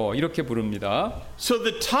예표 이렇게 부릅니다. So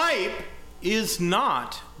the type is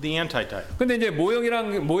not the antitype. 근데 이제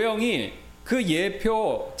모형이 그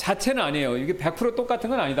예표 자체는 아니에요. 이게 100% 똑같은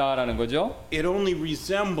건 아니다라는 거죠. It only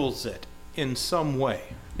resembles it in some way.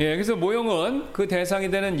 예, 그래서 모형은 그 대상이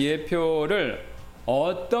되는 예표를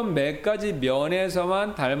어떤 몇 가지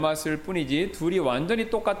면에서만 닮았을 뿐이지 둘이 완전히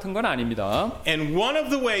똑같은 건 아닙니다. And one of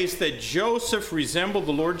the ways that Joseph resembled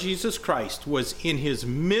the Lord Jesus Christ was in his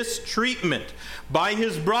mistreatment by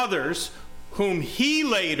his brothers, whom he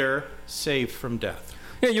later saved from death.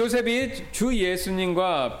 예, 요셉이 주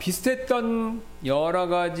예수님과 비슷했던 여러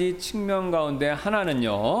가지 측면 가운데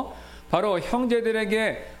하나는요, 바로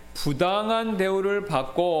형제들에게 부당한 대우를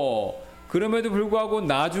받고 그럼에도 불구하고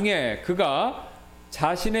나중에 그가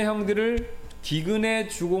자신의 형들을 기근의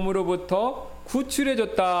죽음으로부터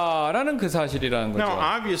구출해줬다라는 그 사실이라는 거죠. Now,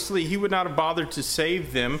 obviously, he would not have bothered to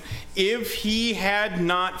save them if he had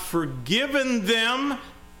not forgiven them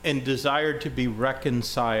and desired to be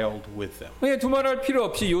reconciled with them. 예, 두말할 필요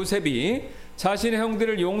없이 요셉이 자신의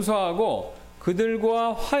형들을 용서하고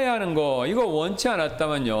그들과 화해하는 거 이거 원치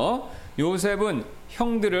않았다면요, 요셉은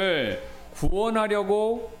형들을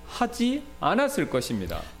구원하려고 하지 않았을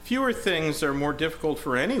것입니다. Fewer things are more difficult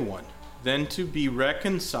for anyone than to be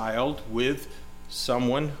reconciled with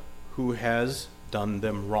someone who has done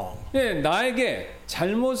them wrong. 예, 나에게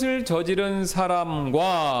잘못을 저지른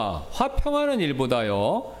사람과 화평하는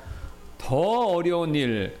일보다요 더 어려운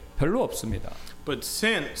일 별로 없습니다. But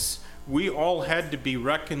since we all had to be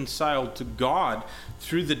reconciled to God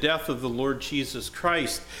through the death of the Lord Jesus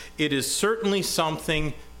Christ, it is certainly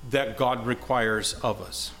something that God requires of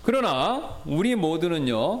us. 그러나 우리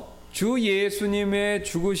모두는요, 주 예수님의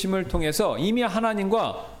죽으심을 통해서 이미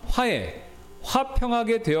하나님과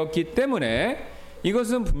화평하게 되었기 때문에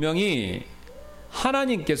이것은 분명히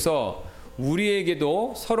하나님께서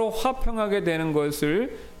우리에게도 서로 화평하게 되는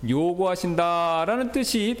것을 요구하신다라는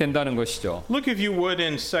뜻이 된다는 것이죠. Look if you would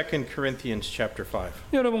in 2 Corinthians chapter 5.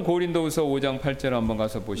 여러분 고린도후서 5장 8절 한번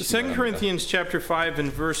가서 보시기 2 바랍니다. Corinthians chapter 5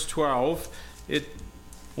 and verse 12,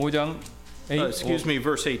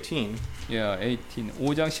 verse 18. Yeah, 18.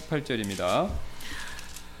 5장 18절입니다.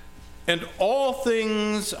 And all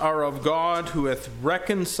things are of God, who hath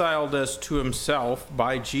reconciled us to himself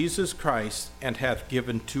by Jesus Christ, and hath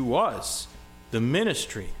given to us the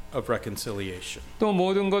ministry of reconciliation. 또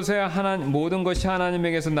모든 것이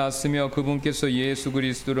하나님에게서 났으며 그분께서 예수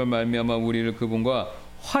그리스도를 말미암아 우리를 그분과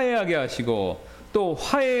화해하게 하시고 또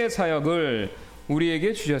화해의 사역을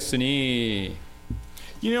우리에게 주셨으니.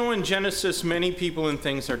 You know, in Genesis, many people and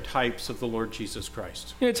things are types of the Lord Jesus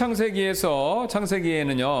Christ. 예,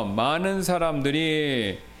 창세기에는요 많은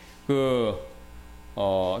사람들이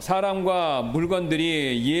사람과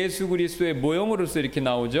물건들이 예수 그리스도의 모형으로서 이렇게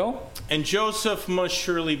나오죠. And Joseph must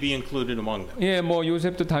surely be included among them. 예, 뭐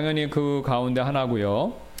요셉도 당연히 그 가운데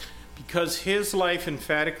하나고요. Because his life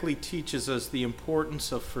emphatically teaches us the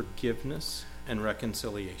importance of forgiveness and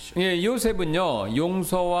reconciliation. 예, 요셉은요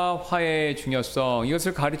용서와 화해의 중요성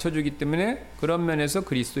이것을 가르쳐 주기 때문에 그런 면에서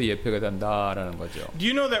그리스도의 예표가 된다라는 거죠. Do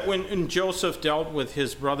you know that when Joseph dealt with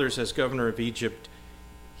his brothers as governor of Egypt,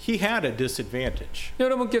 he had a disadvantage?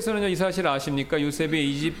 여러분께서는 이 사실 아십니까?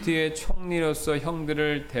 요셉이 이집트의 총리로서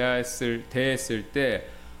형들을 대했을 때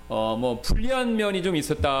불리한 면이 좀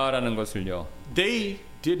있었다라는 것을요. They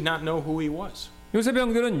did not know who he was. 요셉의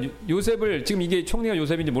형들은 요셉을 지금 이게 총리가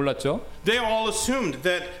요셉인지 몰랐죠. They all assumed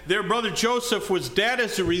that their brother Joseph was dead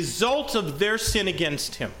as a result of their sin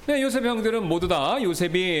against him. 네, 요셉 형들은 모두 다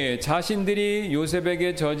요셉이 자신들이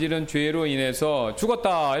요셉에게 저지른 죄로 인해서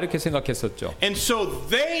죽었다 이렇게 생각했었죠. And so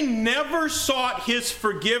they never sought his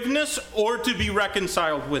forgiveness or to be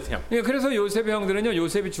reconciled with him. 네, 그래서 요셉의 형들은요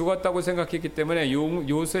요셉이 죽었다고 생각했기 때문에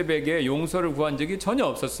요셉에게 용서를 구한 적이 전혀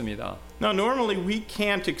없었습니다. Now, normally we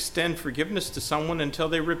can't extend forgiveness to someone until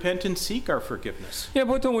they repent and seek our forgiveness. 예,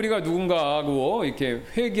 보통 우리가 누군가하고 이렇게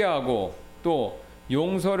회개하고 또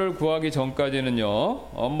용서를 구하기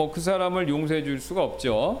전까지는요, 그 사람을 용서해 줄 수가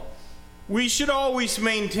없죠. We should always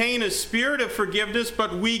maintain a spirit of forgiveness,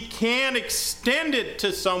 but we can't extend it to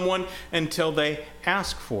someone until they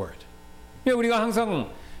ask for it. 예, 우리가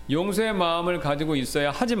항상 용서의 마음을 가지고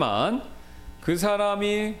있어야 하지만 그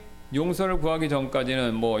사람이 용서를 구하기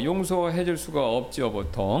전까지는 용서해 줄 수가 없죠,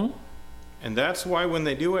 보통. And that's why when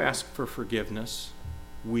they do ask for forgiveness,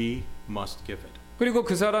 we must give it. 그리고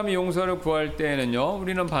그 사람이 용서를 구할 때에는요,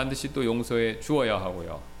 우리는 반드시 또 용서해 주어야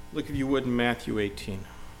하고요. Look if you would in Matthew 18.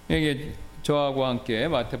 여기 저하고 함께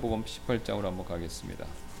마태복음 18장으로 한번 가겠습니다.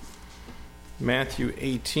 Matthew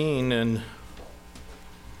 18, and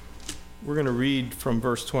we're going to read from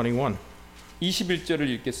verse 21. 21절을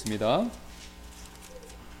읽겠습니다.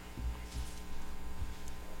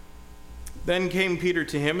 Then came Peter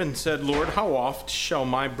to him and said, Lord, how oft shall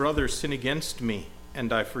my brother sin against me,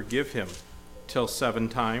 and I forgive him? Till 7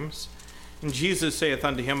 times? And Jesus saith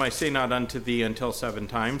unto him, I say not unto thee until 7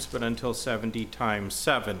 times, but until 70 times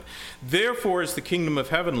 7. Therefore is the kingdom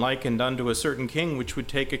of heaven likened unto a certain king, which would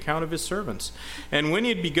take account of his servants. And when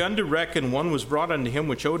he had begun to reckon, one was brought unto him,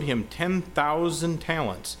 which owed him 10,000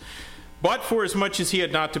 talents. But for as much as he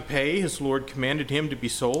had not to pay, his Lord commanded him to be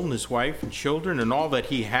sold, and his wife and children, and all that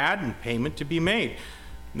he had, and payment to be made.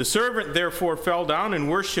 The servant therefore fell down and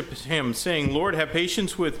worshipped him, saying, Lord, have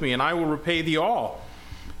patience with me, and I will repay thee all.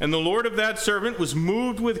 And the Lord of that servant was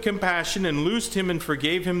moved with compassion, and loosed him, and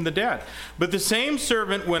forgave him the debt. But the same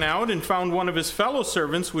servant went out and found one of his fellow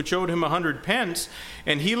servants, which owed him 100 pence,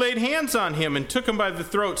 and he laid hands on him, and took him by the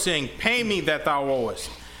throat, saying, Pay me that thou owest.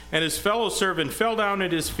 And his fellow servant fell down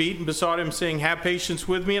at his feet, and besought him, saying, Have patience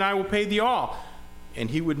with me, and I will pay thee all. And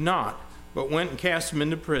he would not, but went and cast him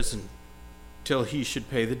into prison, till he should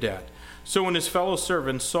pay the debt. So when his fellow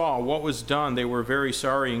servants saw what was done, they were very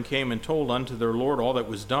sorry, and came and told unto their Lord all that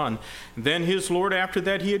was done. Then his Lord, after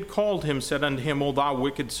that he had called him, said unto him, O thou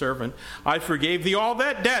wicked servant, I forgave thee all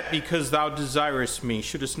that debt, because thou desirest me.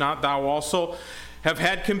 Shouldest not thou also have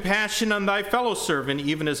had compassion on thy fellow servant,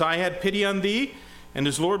 even as I had pity on thee? And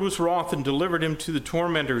his Lord was wroth, and delivered him to the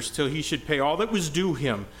tormentors, till he should pay all that was due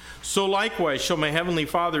him. So likewise shall my heavenly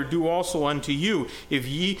Father do also unto you, if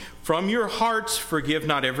ye from your hearts forgive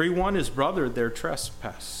not every one his brother their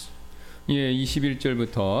trespass. 예,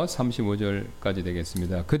 21절부터 35절까지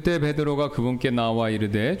되겠습니다. 그때 베드로가 그분께 나와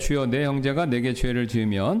이르되 주여 내 형제가 내게 죄를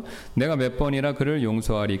지으면 내가 몇 번이나 그를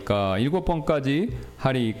용서하리까 7번까지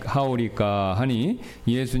하오리까 하니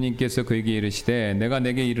예수님께서 그에게 이르시되 내가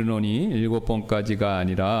내게 이르노니 7번까지가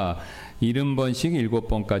아니라 70번씩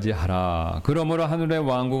 7번까지 하라. 그러므로 하늘의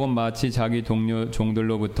왕국은 마치 자기 동료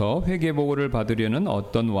종들로부터 회개보고를 받으려는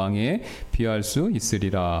어떤 왕에 비할 수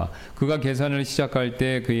있으리라. 그가 계산을 시작할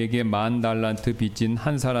때 그에게 10,000달란트 빚진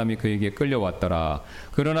한 사람이 그에게 끌려왔더라.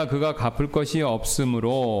 그러나 그가 갚을 것이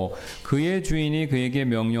없으므로 그의 주인이 그에게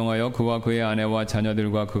명령하여 그와 그의 아내와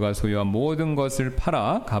자녀들과 그가 소유한 모든 것을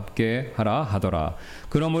팔아 갚게 하라 하더라.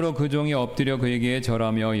 그러므로 그 종이 엎드려 그에게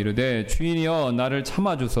절하며 이르되 주인이여 나를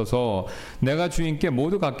참아주소서 내가 주인께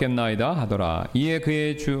모두 갚겠나이다 하더라. 이에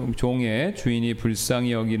그의 종의 주인이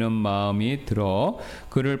불쌍히 여기는 마음이 들어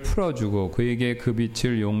그를 풀어주고 그에게 그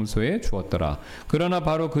빚을 용서해 주었더라. 그러나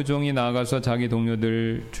바로 그 종이 나아가서 자기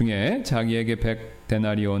동료들 중에 자기에게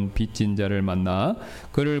 100데나리온 빚진 자를 만나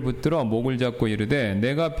그를 붙들어 목을 잡고 이르되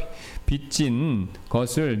내가 빚진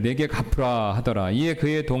것을 내게 갚으라 하더라. 이에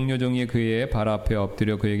그의 동료 종이 그의 발 앞에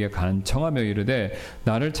엎드려 그에게 간청하며 이르되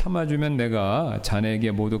나를 참아주면 내가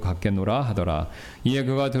자네에게 모두 갚겠노라 하더라. 이에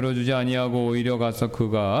그가 들어주지 아니하고 오히려 가서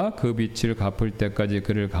그가 그 빚을 갚을 때까지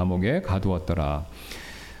그를 감옥에 가두었더라.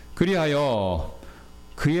 그리하여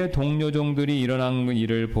그의 동료 종들이 일어난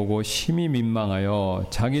일을 보고 심히 민망하여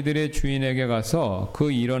자기들의 주인에게 가서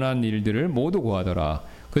그 일어난 일들을 모두 고하더라.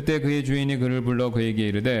 그때 그의 주인이 그를 불러 그에게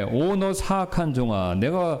이르되 오 너 사악한 종아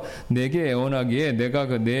내가 내게 애원하기에 내가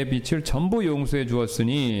내 빚을 전부 용서해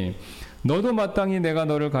주었으니 너도 마땅히 내가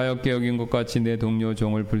너를 가엾게 여긴 것 같이 내 동료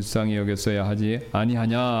종을 불쌍히 여겼어야 하지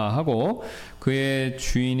아니하냐 하고 그의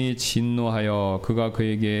주인이 진노하여 그가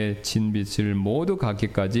그에게 진 빚을 모두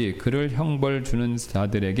갚기까지 그를 형벌 주는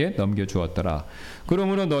자들에게 넘겨주었더라.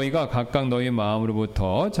 그러므로 너희가 각각 너희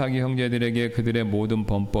마음으로부터 자기 형제들에게 그들의 모든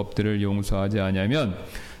범법들을 용서하지 아니하면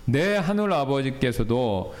내 하늘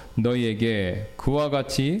아버지께서도 너희에게 그와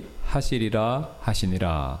같이 하시리라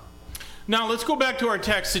하시니라. Now let's go back to our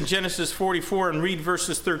text in Genesis 44 and read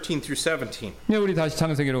verses 13 through 17. 네, 우리 다시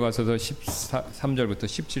창세기로 가서서 13절부터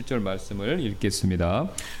 17절 말씀을 읽겠습니다.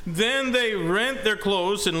 Then they rent their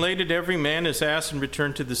clothes and laded every man his ass and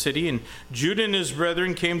returned to the city. And Judah and his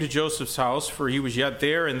brethren came to Joseph's house, for he was yet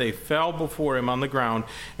there, and they fell before him on the ground.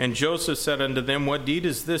 And Joseph said unto them, What deed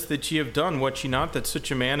is this that ye have done? Wot ye not that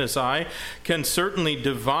such a man as I can certainly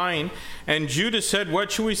divine? And Judah said,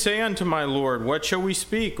 What shall we say unto my Lord? What shall we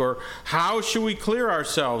speak? Or how shall we clear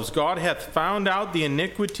ourselves? God hath found out the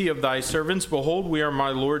iniquity of thy servants. Behold, we are my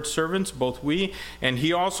Lord's servants, both we, and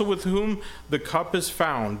he also with whom the cup is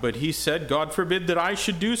found. But he said, God forbid that I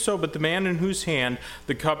should do so, but the man in whose hand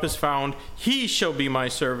the cup is found, he shall be my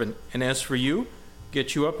servant. And as for you,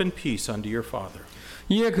 get you up in peace unto your father.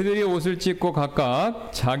 이에 그들이 옷을 찢고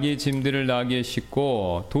각각 자기 짐들을 나귀에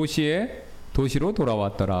싣고 도시로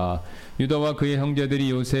돌아왔더라. 유다와 그의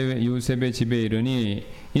형제들이 요셉의 집에 이르니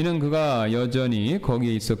이는 그가 여전히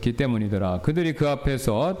거기에 있었기 때문이더라. 그들이 그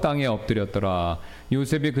앞에서 땅에 엎드렸더라.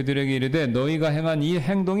 요셉이 그들에게 이르되 너희가 행한 이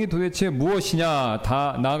행동이 도대체 무엇이냐?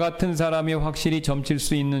 다 나 같은 사람이 확실히 점칠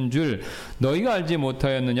수 있는 줄 너희가 알지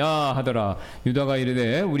못하였느냐 하더라. 유다가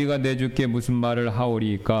이르되 우리가 내 주께 무슨 말을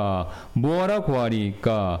하오리이까? 뭐하라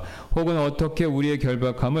고하리이까? 혹은 어떻게 우리의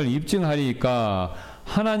결박함을 입증하리이까?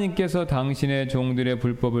 하나님께서 당신의 종들의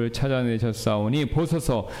불법을 찾아내셨사오니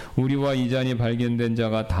보소서 우리와 이 잔이 발견된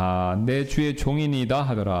자가 다 내 주의 종이니이다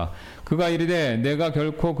하더라. 그가 이르되 내가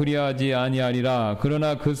결코 그리하지 아니하리라.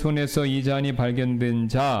 그러나 그 손에서 이 잔이 발견된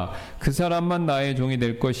자 그 사람만 나의 종이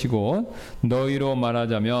될 것이고 너희로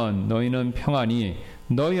말하자면 너희는 평안히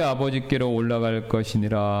너희 아버지께로 올라갈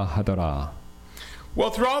것이니라 하더라.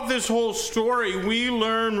 Well, throughout this whole story, we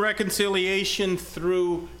learn reconciliation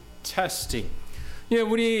through testing. 예,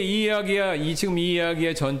 우리 지금 이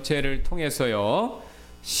이야기의 전체를 통해서요,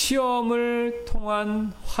 시험을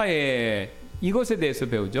통한 화해, 이것에 대해서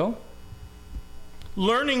배우죠.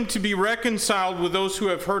 Learning to be reconciled with those who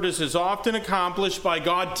have hurt us is often accomplished by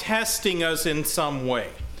God testing us in some way.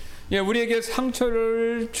 예, 우리에게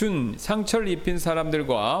상처를 입힌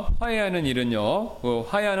사람들과 화해하는 일은요,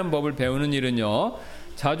 화해하는 법을 배우는 일은요,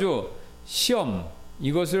 자주 시험,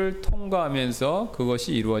 이것을 통과하면서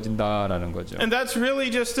그것이 이루어진다라는 거죠. And that's really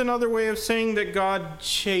just another way of saying that God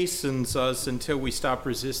chastens us until we stop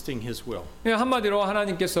resisting His will. 예, 한마디로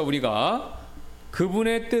하나님께서 우리가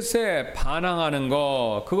그분의 뜻에 반항하는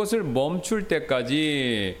것, 그것을 멈출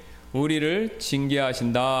때까지 우리를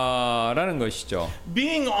징계하신다라는 것이죠.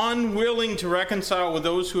 Being unwilling to reconcile with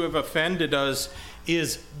those who have offended us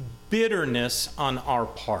is bitterness on our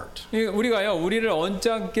part. 우리가요, 우리를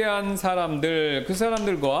언짢게 한 사람들, 그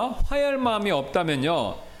사람들과 화해할 마음이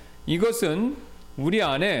없다면요, 이것은 우리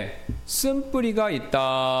안에 쓴뿌리가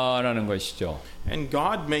있다라는 것이죠. And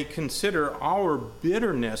God may consider our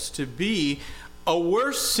bitterness to be a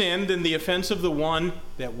worse sin than the offense of the one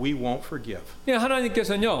that we won't forgive.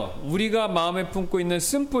 하나님께서는요, 우리가 마음에 품고 있는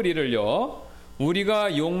쓴뿌리를요,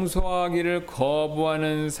 우리가 용서하기를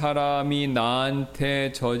거부하는 사람이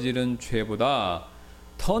나한테 저지른 죄보다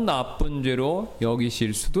더 나쁜 죄로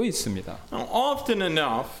여기실 수도 있습니다. Now, often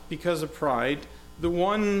enough, because of pride, the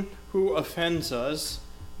one who offends us,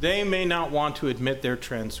 they may not want to admit their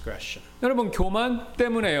transgression. 여러분, 교만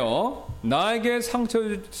때문에요, 나에게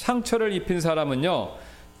상처를 입힌 사람은요,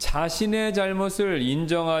 자신의 잘못을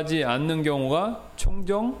인정하지 않는 경우가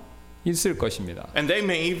종종 있을 것입니다. And they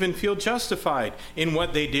may even feel justified in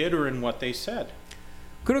what they did or in what they said.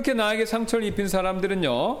 그렇게 나에게 상처를 입힌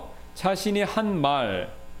사람들은요, 자신이 한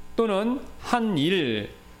말 또는 한 일,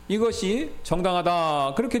 이것이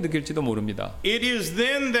정당하다 그렇게 느낄지도 모릅니다. It is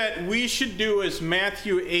then that we should do as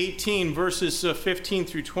Matthew 18 verses 15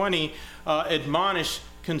 through 20 admonish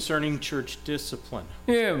concerning church discipline.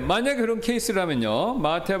 예, 만약 그런 케이스라면요,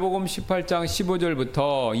 마태복음 18장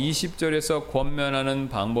 15절부터 20절에서 권면하는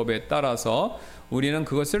방법에 따라서 우리는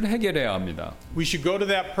그것을 해결해야 합니다. We should go to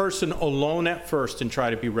that person alone at first and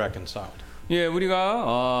try to be reconciled. 예,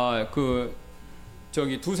 우리가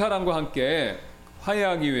두 사람과 함께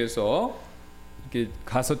화해하기 위해서 이렇게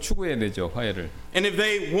가서 추구해야 되죠, 화해를. And if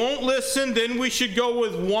they won't listen, then we should go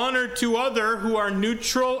with one or two other who are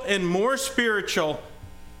neutral and more spiritual.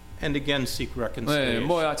 And again seek reconciliation. 네,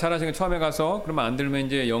 뭐 잘하시는 처음에 가서 그러면 안 들면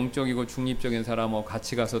이제 영적이고 중립적인 사람하고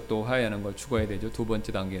같이 가서 또 화해하는 걸 추구해야 되죠. 두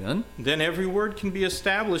번째 단계는. Then every word can be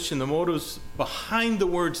established and the motives behind the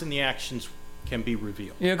words and the actions can be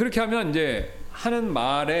revealed. 예, 그렇게 하면 이제 하는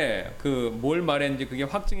말에 뭘 말했는지 그게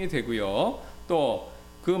확증이 되고요. 또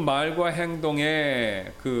그 말과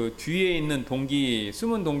행동에 그 뒤에 있는 동기,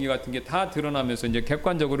 숨은 동기 같은 게 다 드러나면서 이제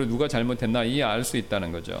객관적으로 누가 잘못했나 알 수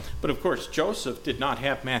있다는 거죠. But of course, Joseph did not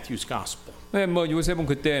have Matthew's gospel. 네, 뭐 요셉은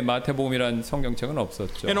그때 마태복음이란 성경책은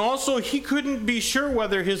없었죠. And also, he couldn't be sure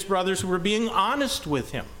whether his brothers were being honest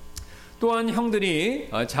with him. 또한 형들이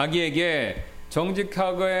자기에게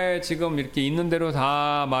정직하게 지금 이렇게 있는 대로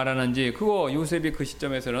다 말하는지 그거 요셉이 그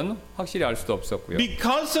시점에서는 확실히 알 수도 없었고요.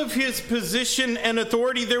 Because of his position and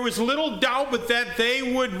authority, there was little doubt but that they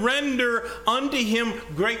would render unto him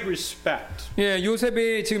great respect. 예,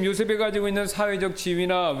 요셉이 가지고 있는 사회적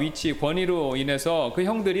지위나 위치, 권위로 인해서 그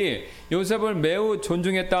형들이 요셉을 매우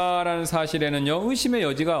존중했다라는 사실에는요, 의심의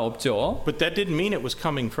여지가 없죠. But that didn't mean it was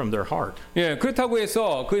coming from their heart. 예, 그렇다고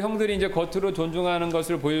해서 그 형들이 이제 겉으로 존중하는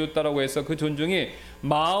것을 보여줬다라고 해서 그 존중이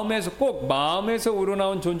마음에서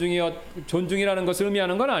우러나온 존중이라는 것을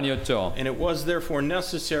의미하는 건 아니었죠. And it was therefore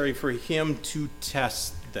necessary for him to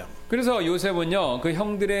test them. 그래서 요셉은요, 그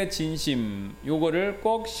형들의 진심 요거를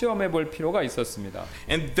꼭 시험해 볼 필요가 있었습니다.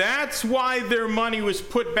 And that's why their money was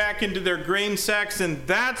put back into their grain sacks, and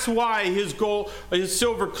that's why his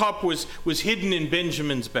silver cup was hidden in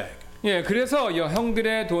Benjamin's bag. 예, 그래서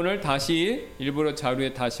형들의 돈을 다시 일부러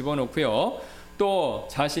자루에 다 집어넣고요. 또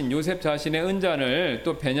요셉 자신의 은잔을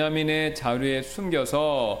또 베냐민의 자루에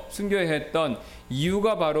숨겨야 했던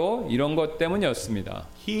이유가 바로 이런 것 때문이었습니다.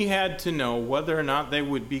 He had to know whether or not they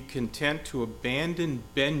would be content to abandon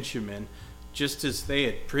Benjamin just as they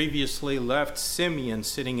had previously left Simeon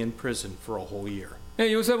sitting in prison for a whole year.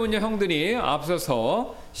 예, 요셉은 형들이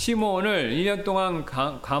앞서서 시므온을 1년 동안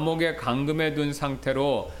감옥에 감금해 둔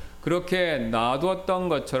상태로 그렇게 놔두었던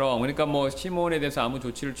것처럼, 그러니까 시므온에 대해서 아무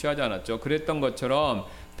조치를 취하지 않았죠. 그랬던 것처럼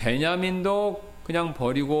베냐민도 그냥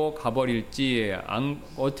버리고 가버릴지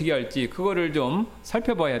어떻게 할지 그거를 좀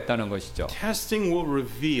살펴봐야 했다는 것이죠. Testing will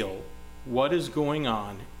reveal what is going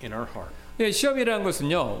on in our heart. 예, 시험이라는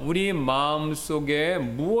것은요, 우리 마음 속에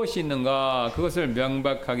무엇이 있는가 그것을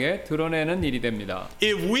명백하게 드러내는 일이 됩니다.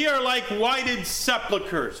 If we are like whited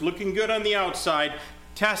sepulchres, looking good on the outside,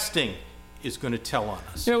 testing is going to tell on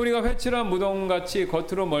us. 예, 우리가 회칠한 무덤같이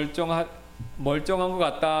겉으로 멀쩡한 것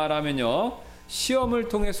같다라면요, 시험을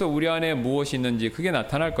통해서 우리 안에 무엇이 있는지 그게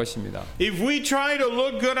나타날 것입니다. If we try to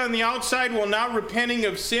look good on the outside while not repenting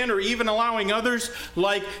of sin or even allowing others,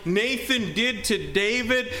 like Nathan did to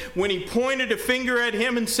David when he pointed a finger at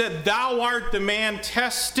him and said, "Thou art the man,"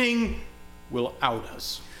 testing will out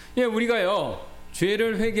us. 예, 우리가요,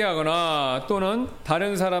 죄를 회개하거나 또는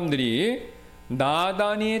다른 사람들이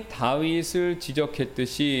나단이 다윗을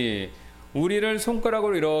지적했듯이 우리를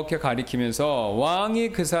손가락으로 이렇게 가리키면서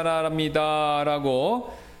왕이 그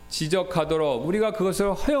사람이다라고 지적하도록 우리가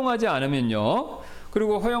그것을 허용하지 않으면요,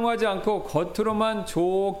 그리고 허용하지 않고 겉으로만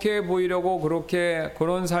좋게 보이려고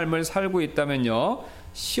그런 삶을 살고 있다면요,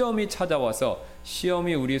 시험이 찾아와서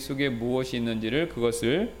시험이 우리 속에 무엇이 있는지를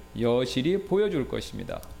그것을 여실히 보여줄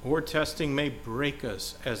것입니다. Or testing may break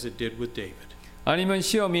us as it did with David. 아니면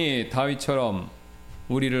시험이 다윗처럼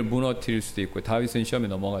우리를 무너뜨릴 수도 있고, 다윗은 시험에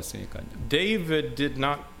넘어갔으니까요. David did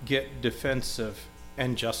not get defensive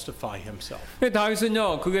and justify himself.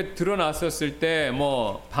 다윗은요, 그게 드러났었을 때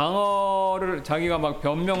방어를 자기가 막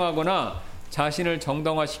변명하거나 자신을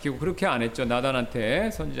정당화시키고 그렇게 안 했죠.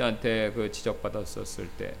 나단한테, 선지자한테 그 지적받았었을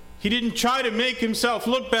때. He didn't try to make himself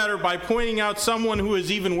look better by pointing out someone who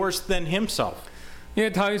is even worse than himself.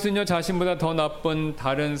 예, 다윗은요, 자신보다 더 나쁜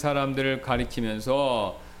다른 사람들을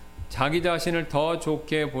가리키면서 자기 자신을 더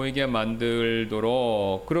좋게 보이게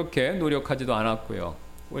만들도록 그렇게 노력하지도 않았고요.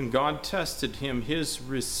 When God tested him, his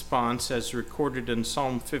response, as recorded in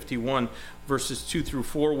Psalm 51, verses 2 through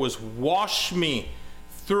 4, was, "Wash me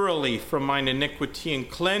thoroughly from mine iniquity and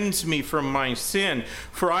cleanse me from my sin.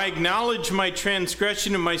 For I acknowledge my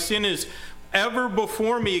transgression and my sin is ever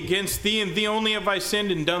before me. Against thee and thee only have I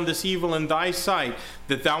sinned and done this evil in thy sight,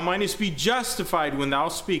 that thou mightest be justified when thou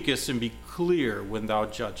speakest and be clear when thou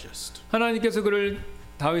judgest." 하나님께서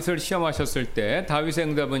다윗을 시험하셨을 때 다윗의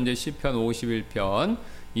응답은 이제 시편 51편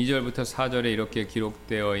 2절부터 4절에 이렇게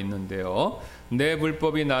기록되어 있는데요. 내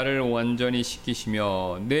불법이 나를 완전히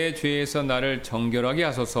씻기시며 내 죄에서 나를 정결하게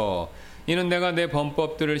하소서. 이는 내가 내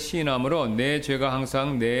범법들을 시인함으로 내 죄가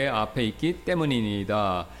항상 내 앞에 있기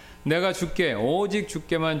때문이니이다. 내가 오직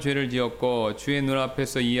주께만 죄를 지었고 주의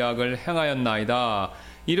눈앞에서 이 악을 행하였나이다.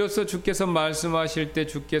 이로써 주께서 말씀하실 때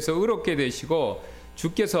주께서 의롭게 되시고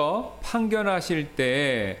주께서 판결하실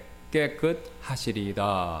때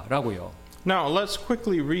깨끗하시리이다 라고요. Now let's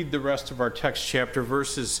quickly read the rest of our text chapter,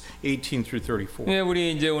 verses 18 through 34. 네,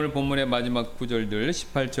 우리 이제 오늘 본문의 마지막 구절들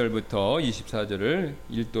 18절부터 24절을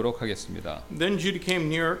읽도록 하겠습니다. Then Judah came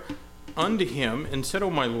near unto him and said, O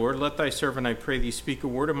my Lord, let thy servant, I pray thee, speak a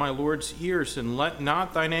word in my Lord's ears, and let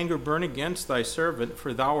not thine anger burn against thy servant,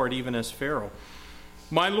 for thou art even as Pharaoh.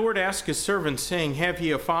 My Lord asked his servant, saying, Have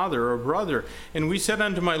ye a father or a brother? And we said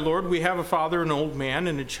unto my Lord, We have a father, an old man,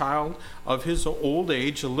 and a child of his old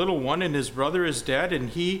age, a little one, and his brother is dead, and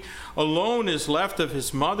he alone is left of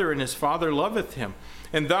his mother, and his father loveth him.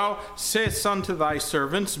 And thou sayest unto thy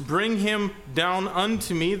servants, Bring him down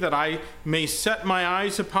unto me, that I may set my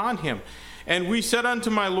eyes upon him. And we said unto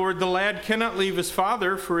my Lord, The lad cannot leave his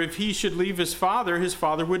father, for if he should leave his father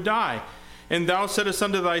would die. And thou saidst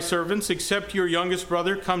unto thy servants, Except your youngest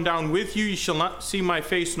brother come down with you, ye shall not see my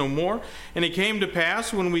face no more. And it came to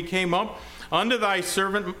pass, when we came up unto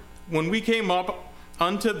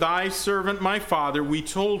unto thy servant my father, we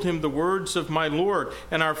told him the words of my Lord.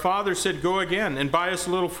 And our father said, Go again, and buy us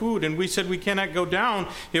a little food. And we said, We cannot go down.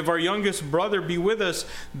 If our youngest brother be with us,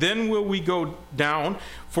 then will we go down,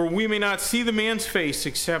 for we may not see the man's face,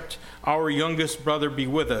 except our youngest brother be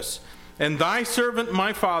with us. And thy servant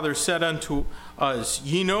my father said unto us,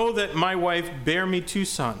 Ye know that my wife bare me 2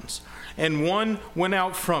 sons, and one went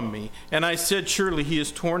out from me. And I said, Surely he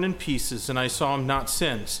is torn in pieces, and I saw him not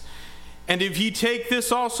since. And if ye take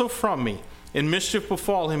this also from me, and mischief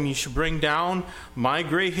befall him, ye shall bring down my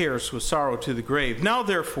gray hairs with sorrow to the grave. Now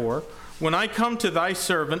therefore, when I come to thy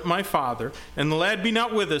servant my father, and the lad be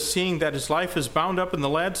not with us, seeing that his life is bound up in the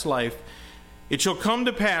lad's life, it shall come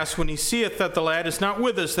to pass, when he seeth that the lad is not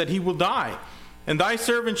with us, that he will die. And thy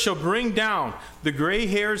servant shall bring down the gray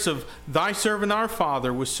hairs of thy servant our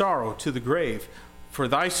father with sorrow to the grave. For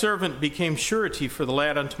thy servant became surety for the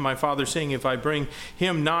lad unto my father, saying, If I bring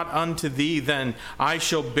him not unto thee, then I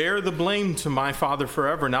shall bear the blame to my father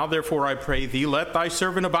forever. Now therefore I pray thee, let thy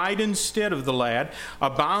servant abide instead of the lad, a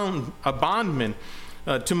bondman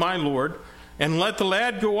to my Lord. And let the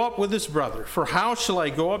lad go up with his brother. For how shall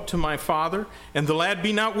I go up to my father, and the lad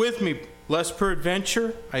be not with me, lest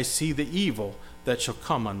peradventure I see the evil that shall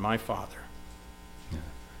come on my father.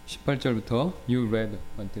 18절부터 You read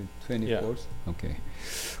until 24. Yeah. Okay.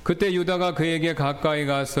 그때 유다가 그에게 가까이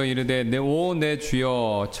가서 이르되 내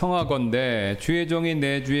주여 청하건대 주의 종이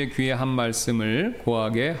내 주의 귀에 한 말씀을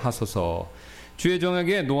고하게 하소서. 주의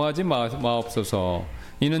종에게 노하지 마옵소서.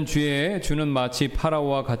 이는 주는 마치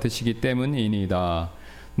파라오와 같으시기 때문이니이다.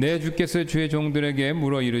 내 주께서 주의 종들에게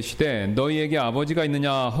물어 이르시되 너희에게 아버지가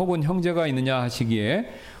있느냐 혹은 형제가 있느냐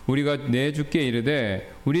하시기에 우리가 내 주께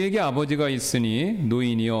이르되 우리에게 아버지가 있으니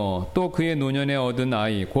노인이요 또 그의 노년에 얻은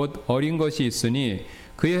아이 곧 어린 것이 있으니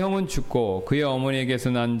그의 형은 죽고 그의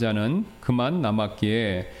어머니에게서 난 자는 그만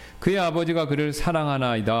남았기에 그의 아버지가 그를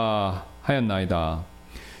사랑하나이다 하였나이다.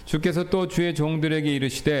 주께서 또 주의 종들에게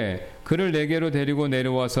이르시되 그를 내게로 데리고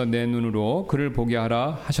내려와서 내 눈으로 그를 보게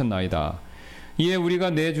하라 하셨나이다. 이에 우리가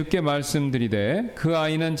내 주께 말씀드리되 그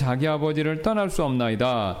아이는 자기 아버지를 떠날 수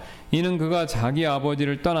없나이다. 이는 그가 자기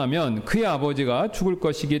아버지를 떠나면 그의 아버지가 죽을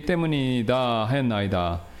것이기 때문이다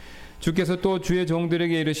하였나이다. 주께서 또 주의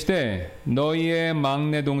종들에게 이르시되 너희의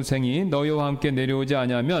막내 동생이 너희와 함께 내려오지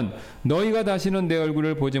아니하면 너희가 다시는 내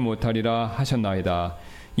얼굴을 보지 못하리라 하셨나이다.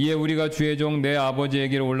 이에 우리가 주의 종 내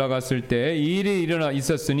아버지에게로 올라갔을 때 이 일이 일어나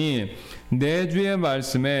있었으니 내 주의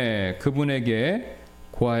말씀에 그분에게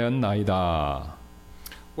고하였나이다.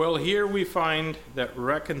 Well, here we find that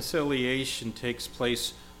reconciliation takes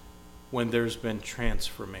place when there's been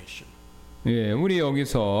transformation. 예, 우리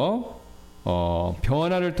여기서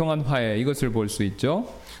변화를 통한 화해 이것을 볼 수 있죠.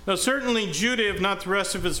 Now, certainly Judah, if not the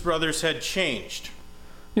rest of his brothers, had changed.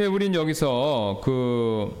 예, 우린 여기서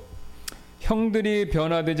그 형들이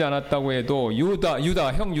변화되지 않았다고 해도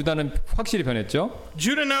유다는 확실히 변했죠.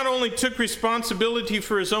 Judah not only took responsibility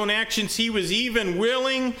for his own actions, he was even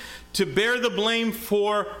willing to bear the blame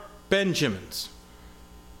for Benjamin's.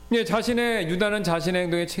 예, 유다는 자신의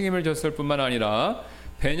행동에 책임을 졌을 뿐만 아니라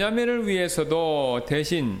베냐민을 위해서도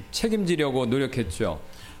대신 책임지려고 노력했죠.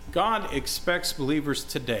 God expects believers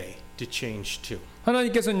today to change too.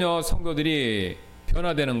 하나님께서는요, 성도들이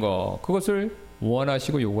변화되는 거 그것을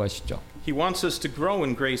원하시고 요구하시죠. He wants us to grow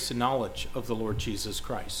in grace and knowledge of the Lord Jesus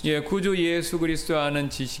Christ. 예, 구주 예수 그리스도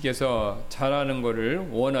아는 지식에서 자라는 것을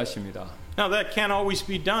원하십니다. Now that can't always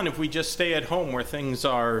be done if we just stay at home where things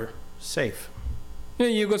are safe.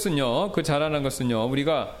 예, 이것은요, 그 자라는 것은요,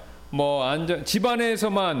 우리가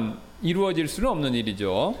집안에서만 이루어질 수는 없는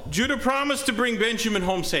일이죠. Judah promised to bring Benjamin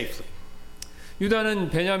home safely. 유다는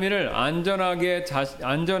베냐민을 안전하게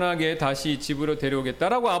다시 집으로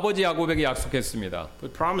데려오겠다라고 아버지 야곱에게 약속했습니다.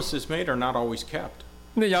 But promises made are not always kept.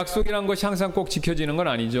 근데 약속이란 것이 항상 꼭 지켜지는 건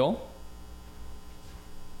아니죠.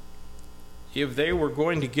 If they were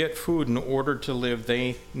going to get food in order to live,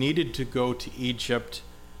 they needed to go to Egypt,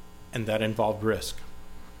 and that involved risk.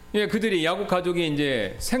 예, 그들이 야곱 가족이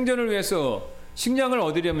이제 생존을 위해서 식량을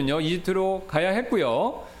얻으려면요, 이집트로 가야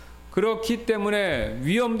했고요. 그렇기 때문에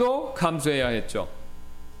위험도 감수해야 했죠.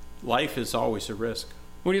 Life is always a risk.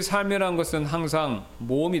 우리 삶이란 것은 항상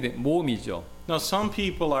모험이죠. Now, some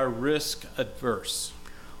people are risk adverse.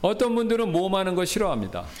 어떤 분들은 모험하는 거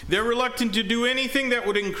싫어합니다. They're reluctant to do anything that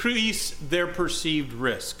would increase their perceived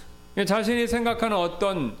risk. 자신이 생각하는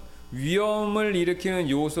어떤 위험을 일으키는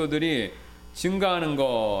요소들이 증가하는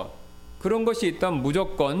것 그런 것이 있다면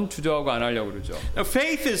무조건 주저하고 안 하려고 그러죠. Now,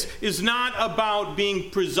 faith is not about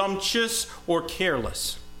being presumptuous or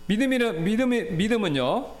careless.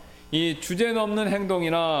 믿음은요, 이 주제넘는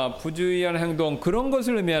행동이나 부주의한 행동 그런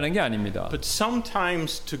것을 의미하는 게 아닙니다. But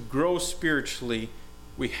sometimes to grow spiritually,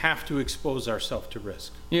 we have to expose ourselves to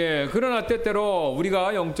risk. 예, 그러나 때때로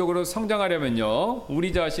우리가 영적으로 성장하려면요,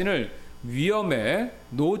 우리 자신을 위험에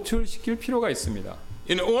노출시킬 필요가 있습니다.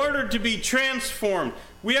 In order to be transformed,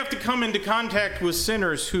 we have to come into contact with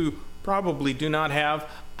sinners who probably do not have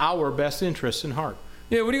our best interests in heart.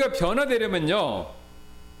 예, 우리가 변화되려면요,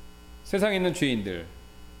 세상에 있는 죄인들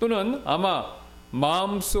또는 아마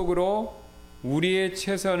마음속으로 우리의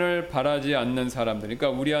최선을 바라지 않는 사람들, 그러니까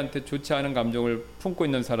우리한테 좋지 않은 감정을 품고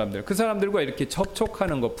있는 사람들, 그 사람들과 이렇게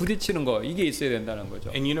접촉하는 거, 부딪히는 거, 이게 있어야 된다는 거죠.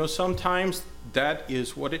 And you know, sometimes that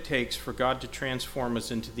is what it takes for God to transform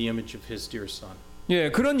us into the image of His dear Son.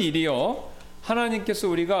 예, 그런 일이요, 하나님께서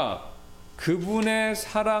우리가 그분의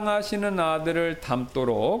사랑하시는 아들을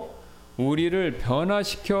닮도록 우리를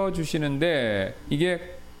변화시켜 주시는데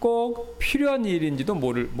이게 꼭 필요한 일인지도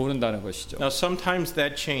모른다는 것이죠. Now, sometimes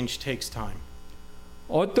that change takes time.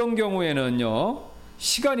 어떤 경우에는요,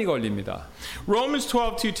 시간이 걸립니다. Romans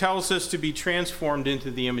 12:2 tells us to be transformed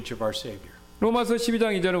into the image of our Savior. 로마서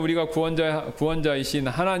 12장 2절은 우리가 구원자이신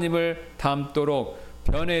하나님을 닮도록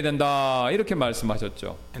변해야 된다, 이렇게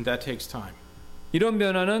말씀하셨죠. And that takes time. 이런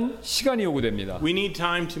변화는 시간이 요구됩니다. We need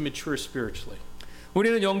time to mature spiritually.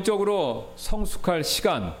 우리는 영적으로 성숙할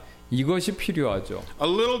시간, 이것이 필요하죠. A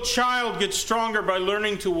little child gets stronger by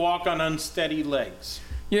learning to walk on unsteady legs.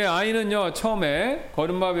 예, 아이는요, 처음에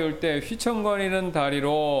걸음마 배울 때 휘청거리는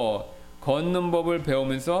다리로 걷는 법을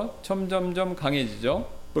배우면서 점점점 강해지죠.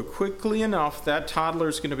 But quickly enough, that toddler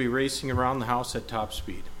is going to be racing around the house at top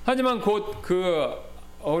speed. 하지만 곧 그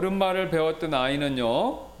걸음마를 배웠던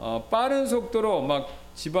아이는요, 빠른 속도로 막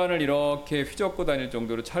집안을 이렇게 휘젓고 다닐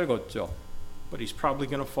정도로 잘 걷죠. But he's probably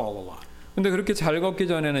going to fall a lot. 근데 그렇게 잘 걷기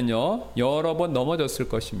전에는요, 여러 번 넘어졌을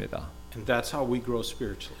것입니다. And that's how we grow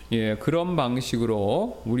spiritually. 예, 그런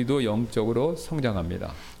방식으로 우리도 영적으로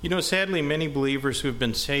성장합니다. You know, sadly, many believers who have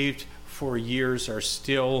been saved for years are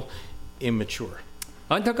still immature.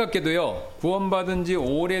 안타깝게도요, 구원받은 지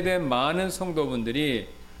오래된 많은 성도분들이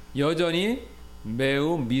여전히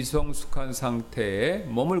매우 미성숙한 상태에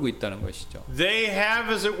머물고 있다는 것이죠. They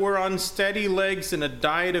have, as it were, unsteady legs and a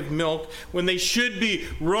diet of milk when they should be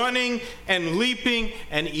running and leaping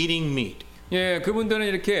and eating meat. 예, 그분들은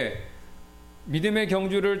이렇게 믿음의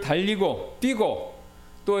경주를 달리고 뛰고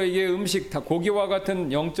또 이게 음식, 고기와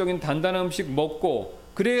같은 영적인 단단한 음식 먹고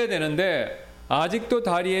그래야 되는데 아직도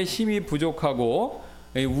다리에 힘이 부족하고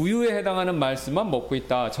우유에 해당하는 말씀만 먹고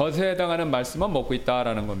있다, 젖에 해당하는 말씀만 먹고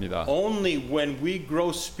있다라는 겁니다. Only when we grow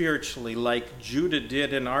spiritually like Judah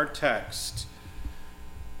did in our text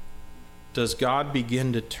does God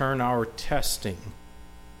begin to turn our testing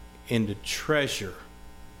into treasure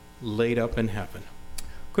laid up in heaven.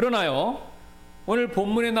 그러나요, 오늘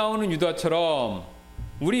본문에 나오는 유다처럼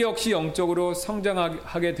우리 역시 영적으로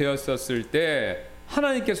성장하게 되었었을 때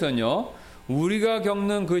하나님께서는요, 우리가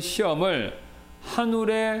겪는 그 시험을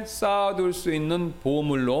하늘에 쌓아둘 수 있는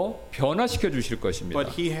보물로 변화시켜 주실 것입니다.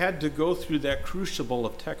 But he had to go through that crucible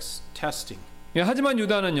of testing. 예, 하지만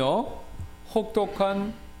유다는요,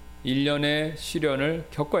 혹독한 일련의 시련을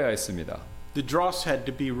겪어야 했습니다. The dross had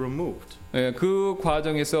to be removed. 예, 그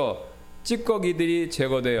과정에서 찌꺼기들이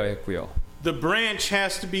제거되어야 했고요. The branch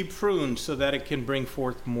has to be pruned so that it can bring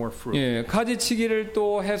forth more fruit. 예, 가지치기를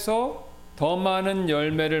또 해서 더 많은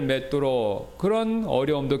열매를 맺도록 그런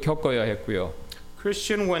어려움도 겪어야 했고요.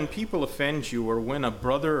 Christian, when people offend you or when a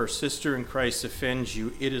brother or sister in Christ offends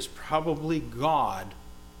you, it is probably God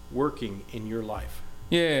working in your life.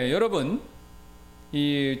 예, 여러분,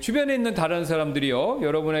 이 주변에 있는 다른 사람들이요,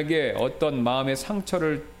 여러분에게 어떤 마음의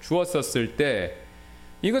상처를 주었었을 때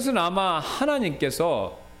이것은 아마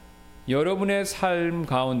하나님께서 여러분의 삶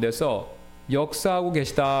가운데서 역사하고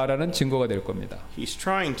계시다라는 증거가 될 겁니다. He's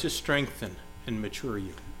trying to strengthen and mature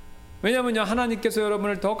you. 왜냐하면요, 하나님께서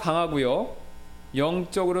여러분을 더 강하고요,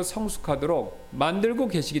 영적으로 성숙하도록 만들고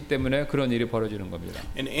계시기 때문에 그런 일이 벌어지는 겁니다.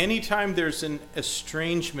 And anytime there's an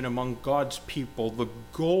estrangement among God's people, the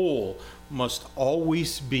goal must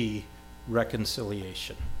always be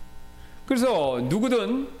reconciliation. 그래서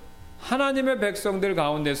누구든 하나님의 백성들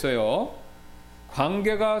가운데서요,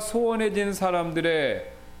 관계가 소원해진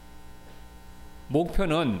사람들의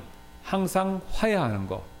목표는 항상 화해하는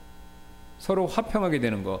거, 서로 화평하게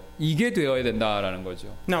되는 거, 이게 되어야 된다라는 거죠.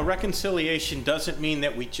 Now, reconciliation doesn't mean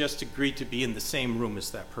that we just agree to be in the same room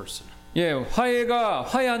as that person. 예,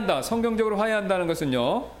 화해한다, 성경적으로 화해한다는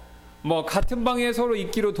것은요, 뭐 같은 방에 서로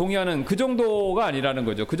있기로 동의하는 그 정도가 아니라는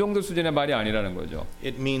거죠. 그 정도 수준의 말이 아니라는 거죠.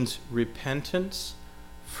 It means repentance,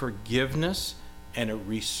 forgiveness, and a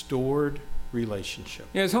restored relationship.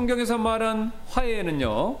 예, 성경에서 말한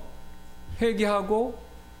화해는요, 회개하고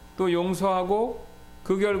또 용서하고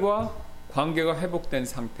그 결과 관계가 회복된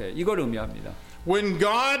상태, 이걸 의미합니다. When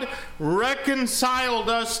God reconciled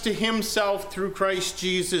us to himself through Christ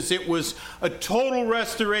Jesus, it was a total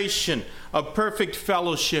restoration of perfect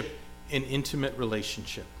fellowship and intimate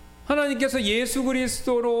relationship. 하나님께서 예수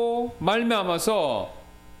그리스도로 말미암아서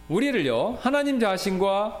우리를요 하나님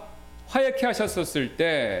자신과 화해케 하셨었을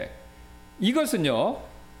때 이것은요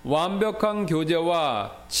완벽한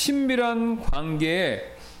교제와 친밀한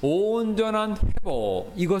관계의 온전한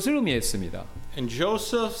회복 이것을 의미했습니다. And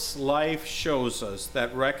Joseph's life shows us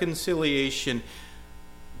that reconciliation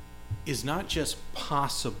is not just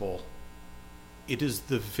possible, it is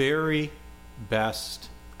the very best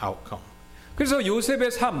outcome. 그래서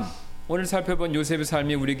요셉의 삶, 오늘 살펴본 요셉의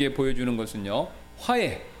삶이 우리에게 보여주는 것은요,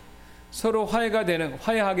 화해, 서로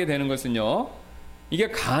화해하게 되는 것은요, 이게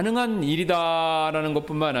가능한 일이다라는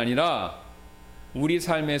것뿐만 아니라 우리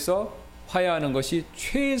삶에서 화해하는 것이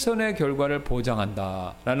최선의 결과를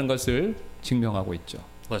보장한다라는 것을 증명하고 있죠.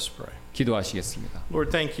 Let's pray. 기도하시겠습니다.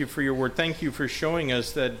 Lord, thank you for your word. Thank you for showing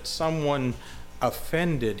us that someone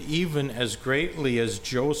offended even as greatly as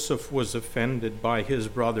Joseph was offended by his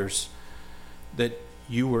brothers, that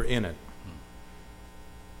you were in it.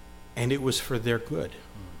 And it was for their good.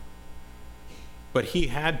 But he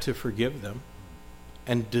had to forgive them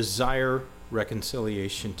and desire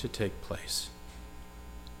reconciliation to take place.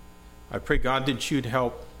 I pray, God, that you'd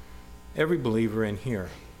help every believer in here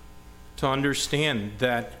to understand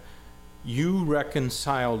that you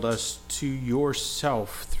reconciled us to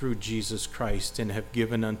yourself through Jesus Christ and have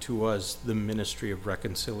given unto us the ministry of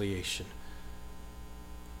reconciliation.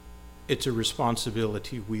 It's a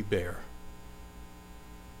responsibility we bear.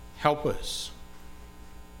 Help us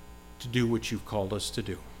to do what you've called us to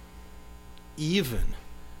do, even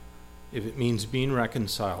if it means being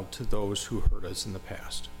reconciled to those who hurt us in the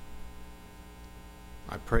past.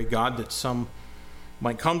 I pray, God, that some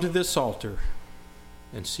might come to this altar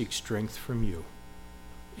and seek strength from you.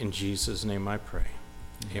 In Jesus' name I pray.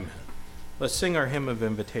 Amen. Let's sing our hymn of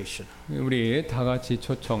invitation. 우리 다 같이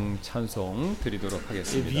초청 찬송 드리도록 If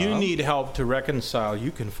하겠습니다. you need help to reconcile,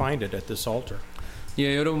 you can find it at this altar.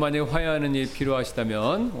 예, 여러분 만약 화해하는 일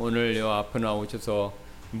필요하시다면 오늘 여 앞에 나오셔서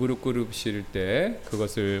무릎 꿇으실 때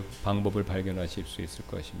그것을 방법을 발견하실 수 있을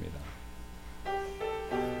것입니다.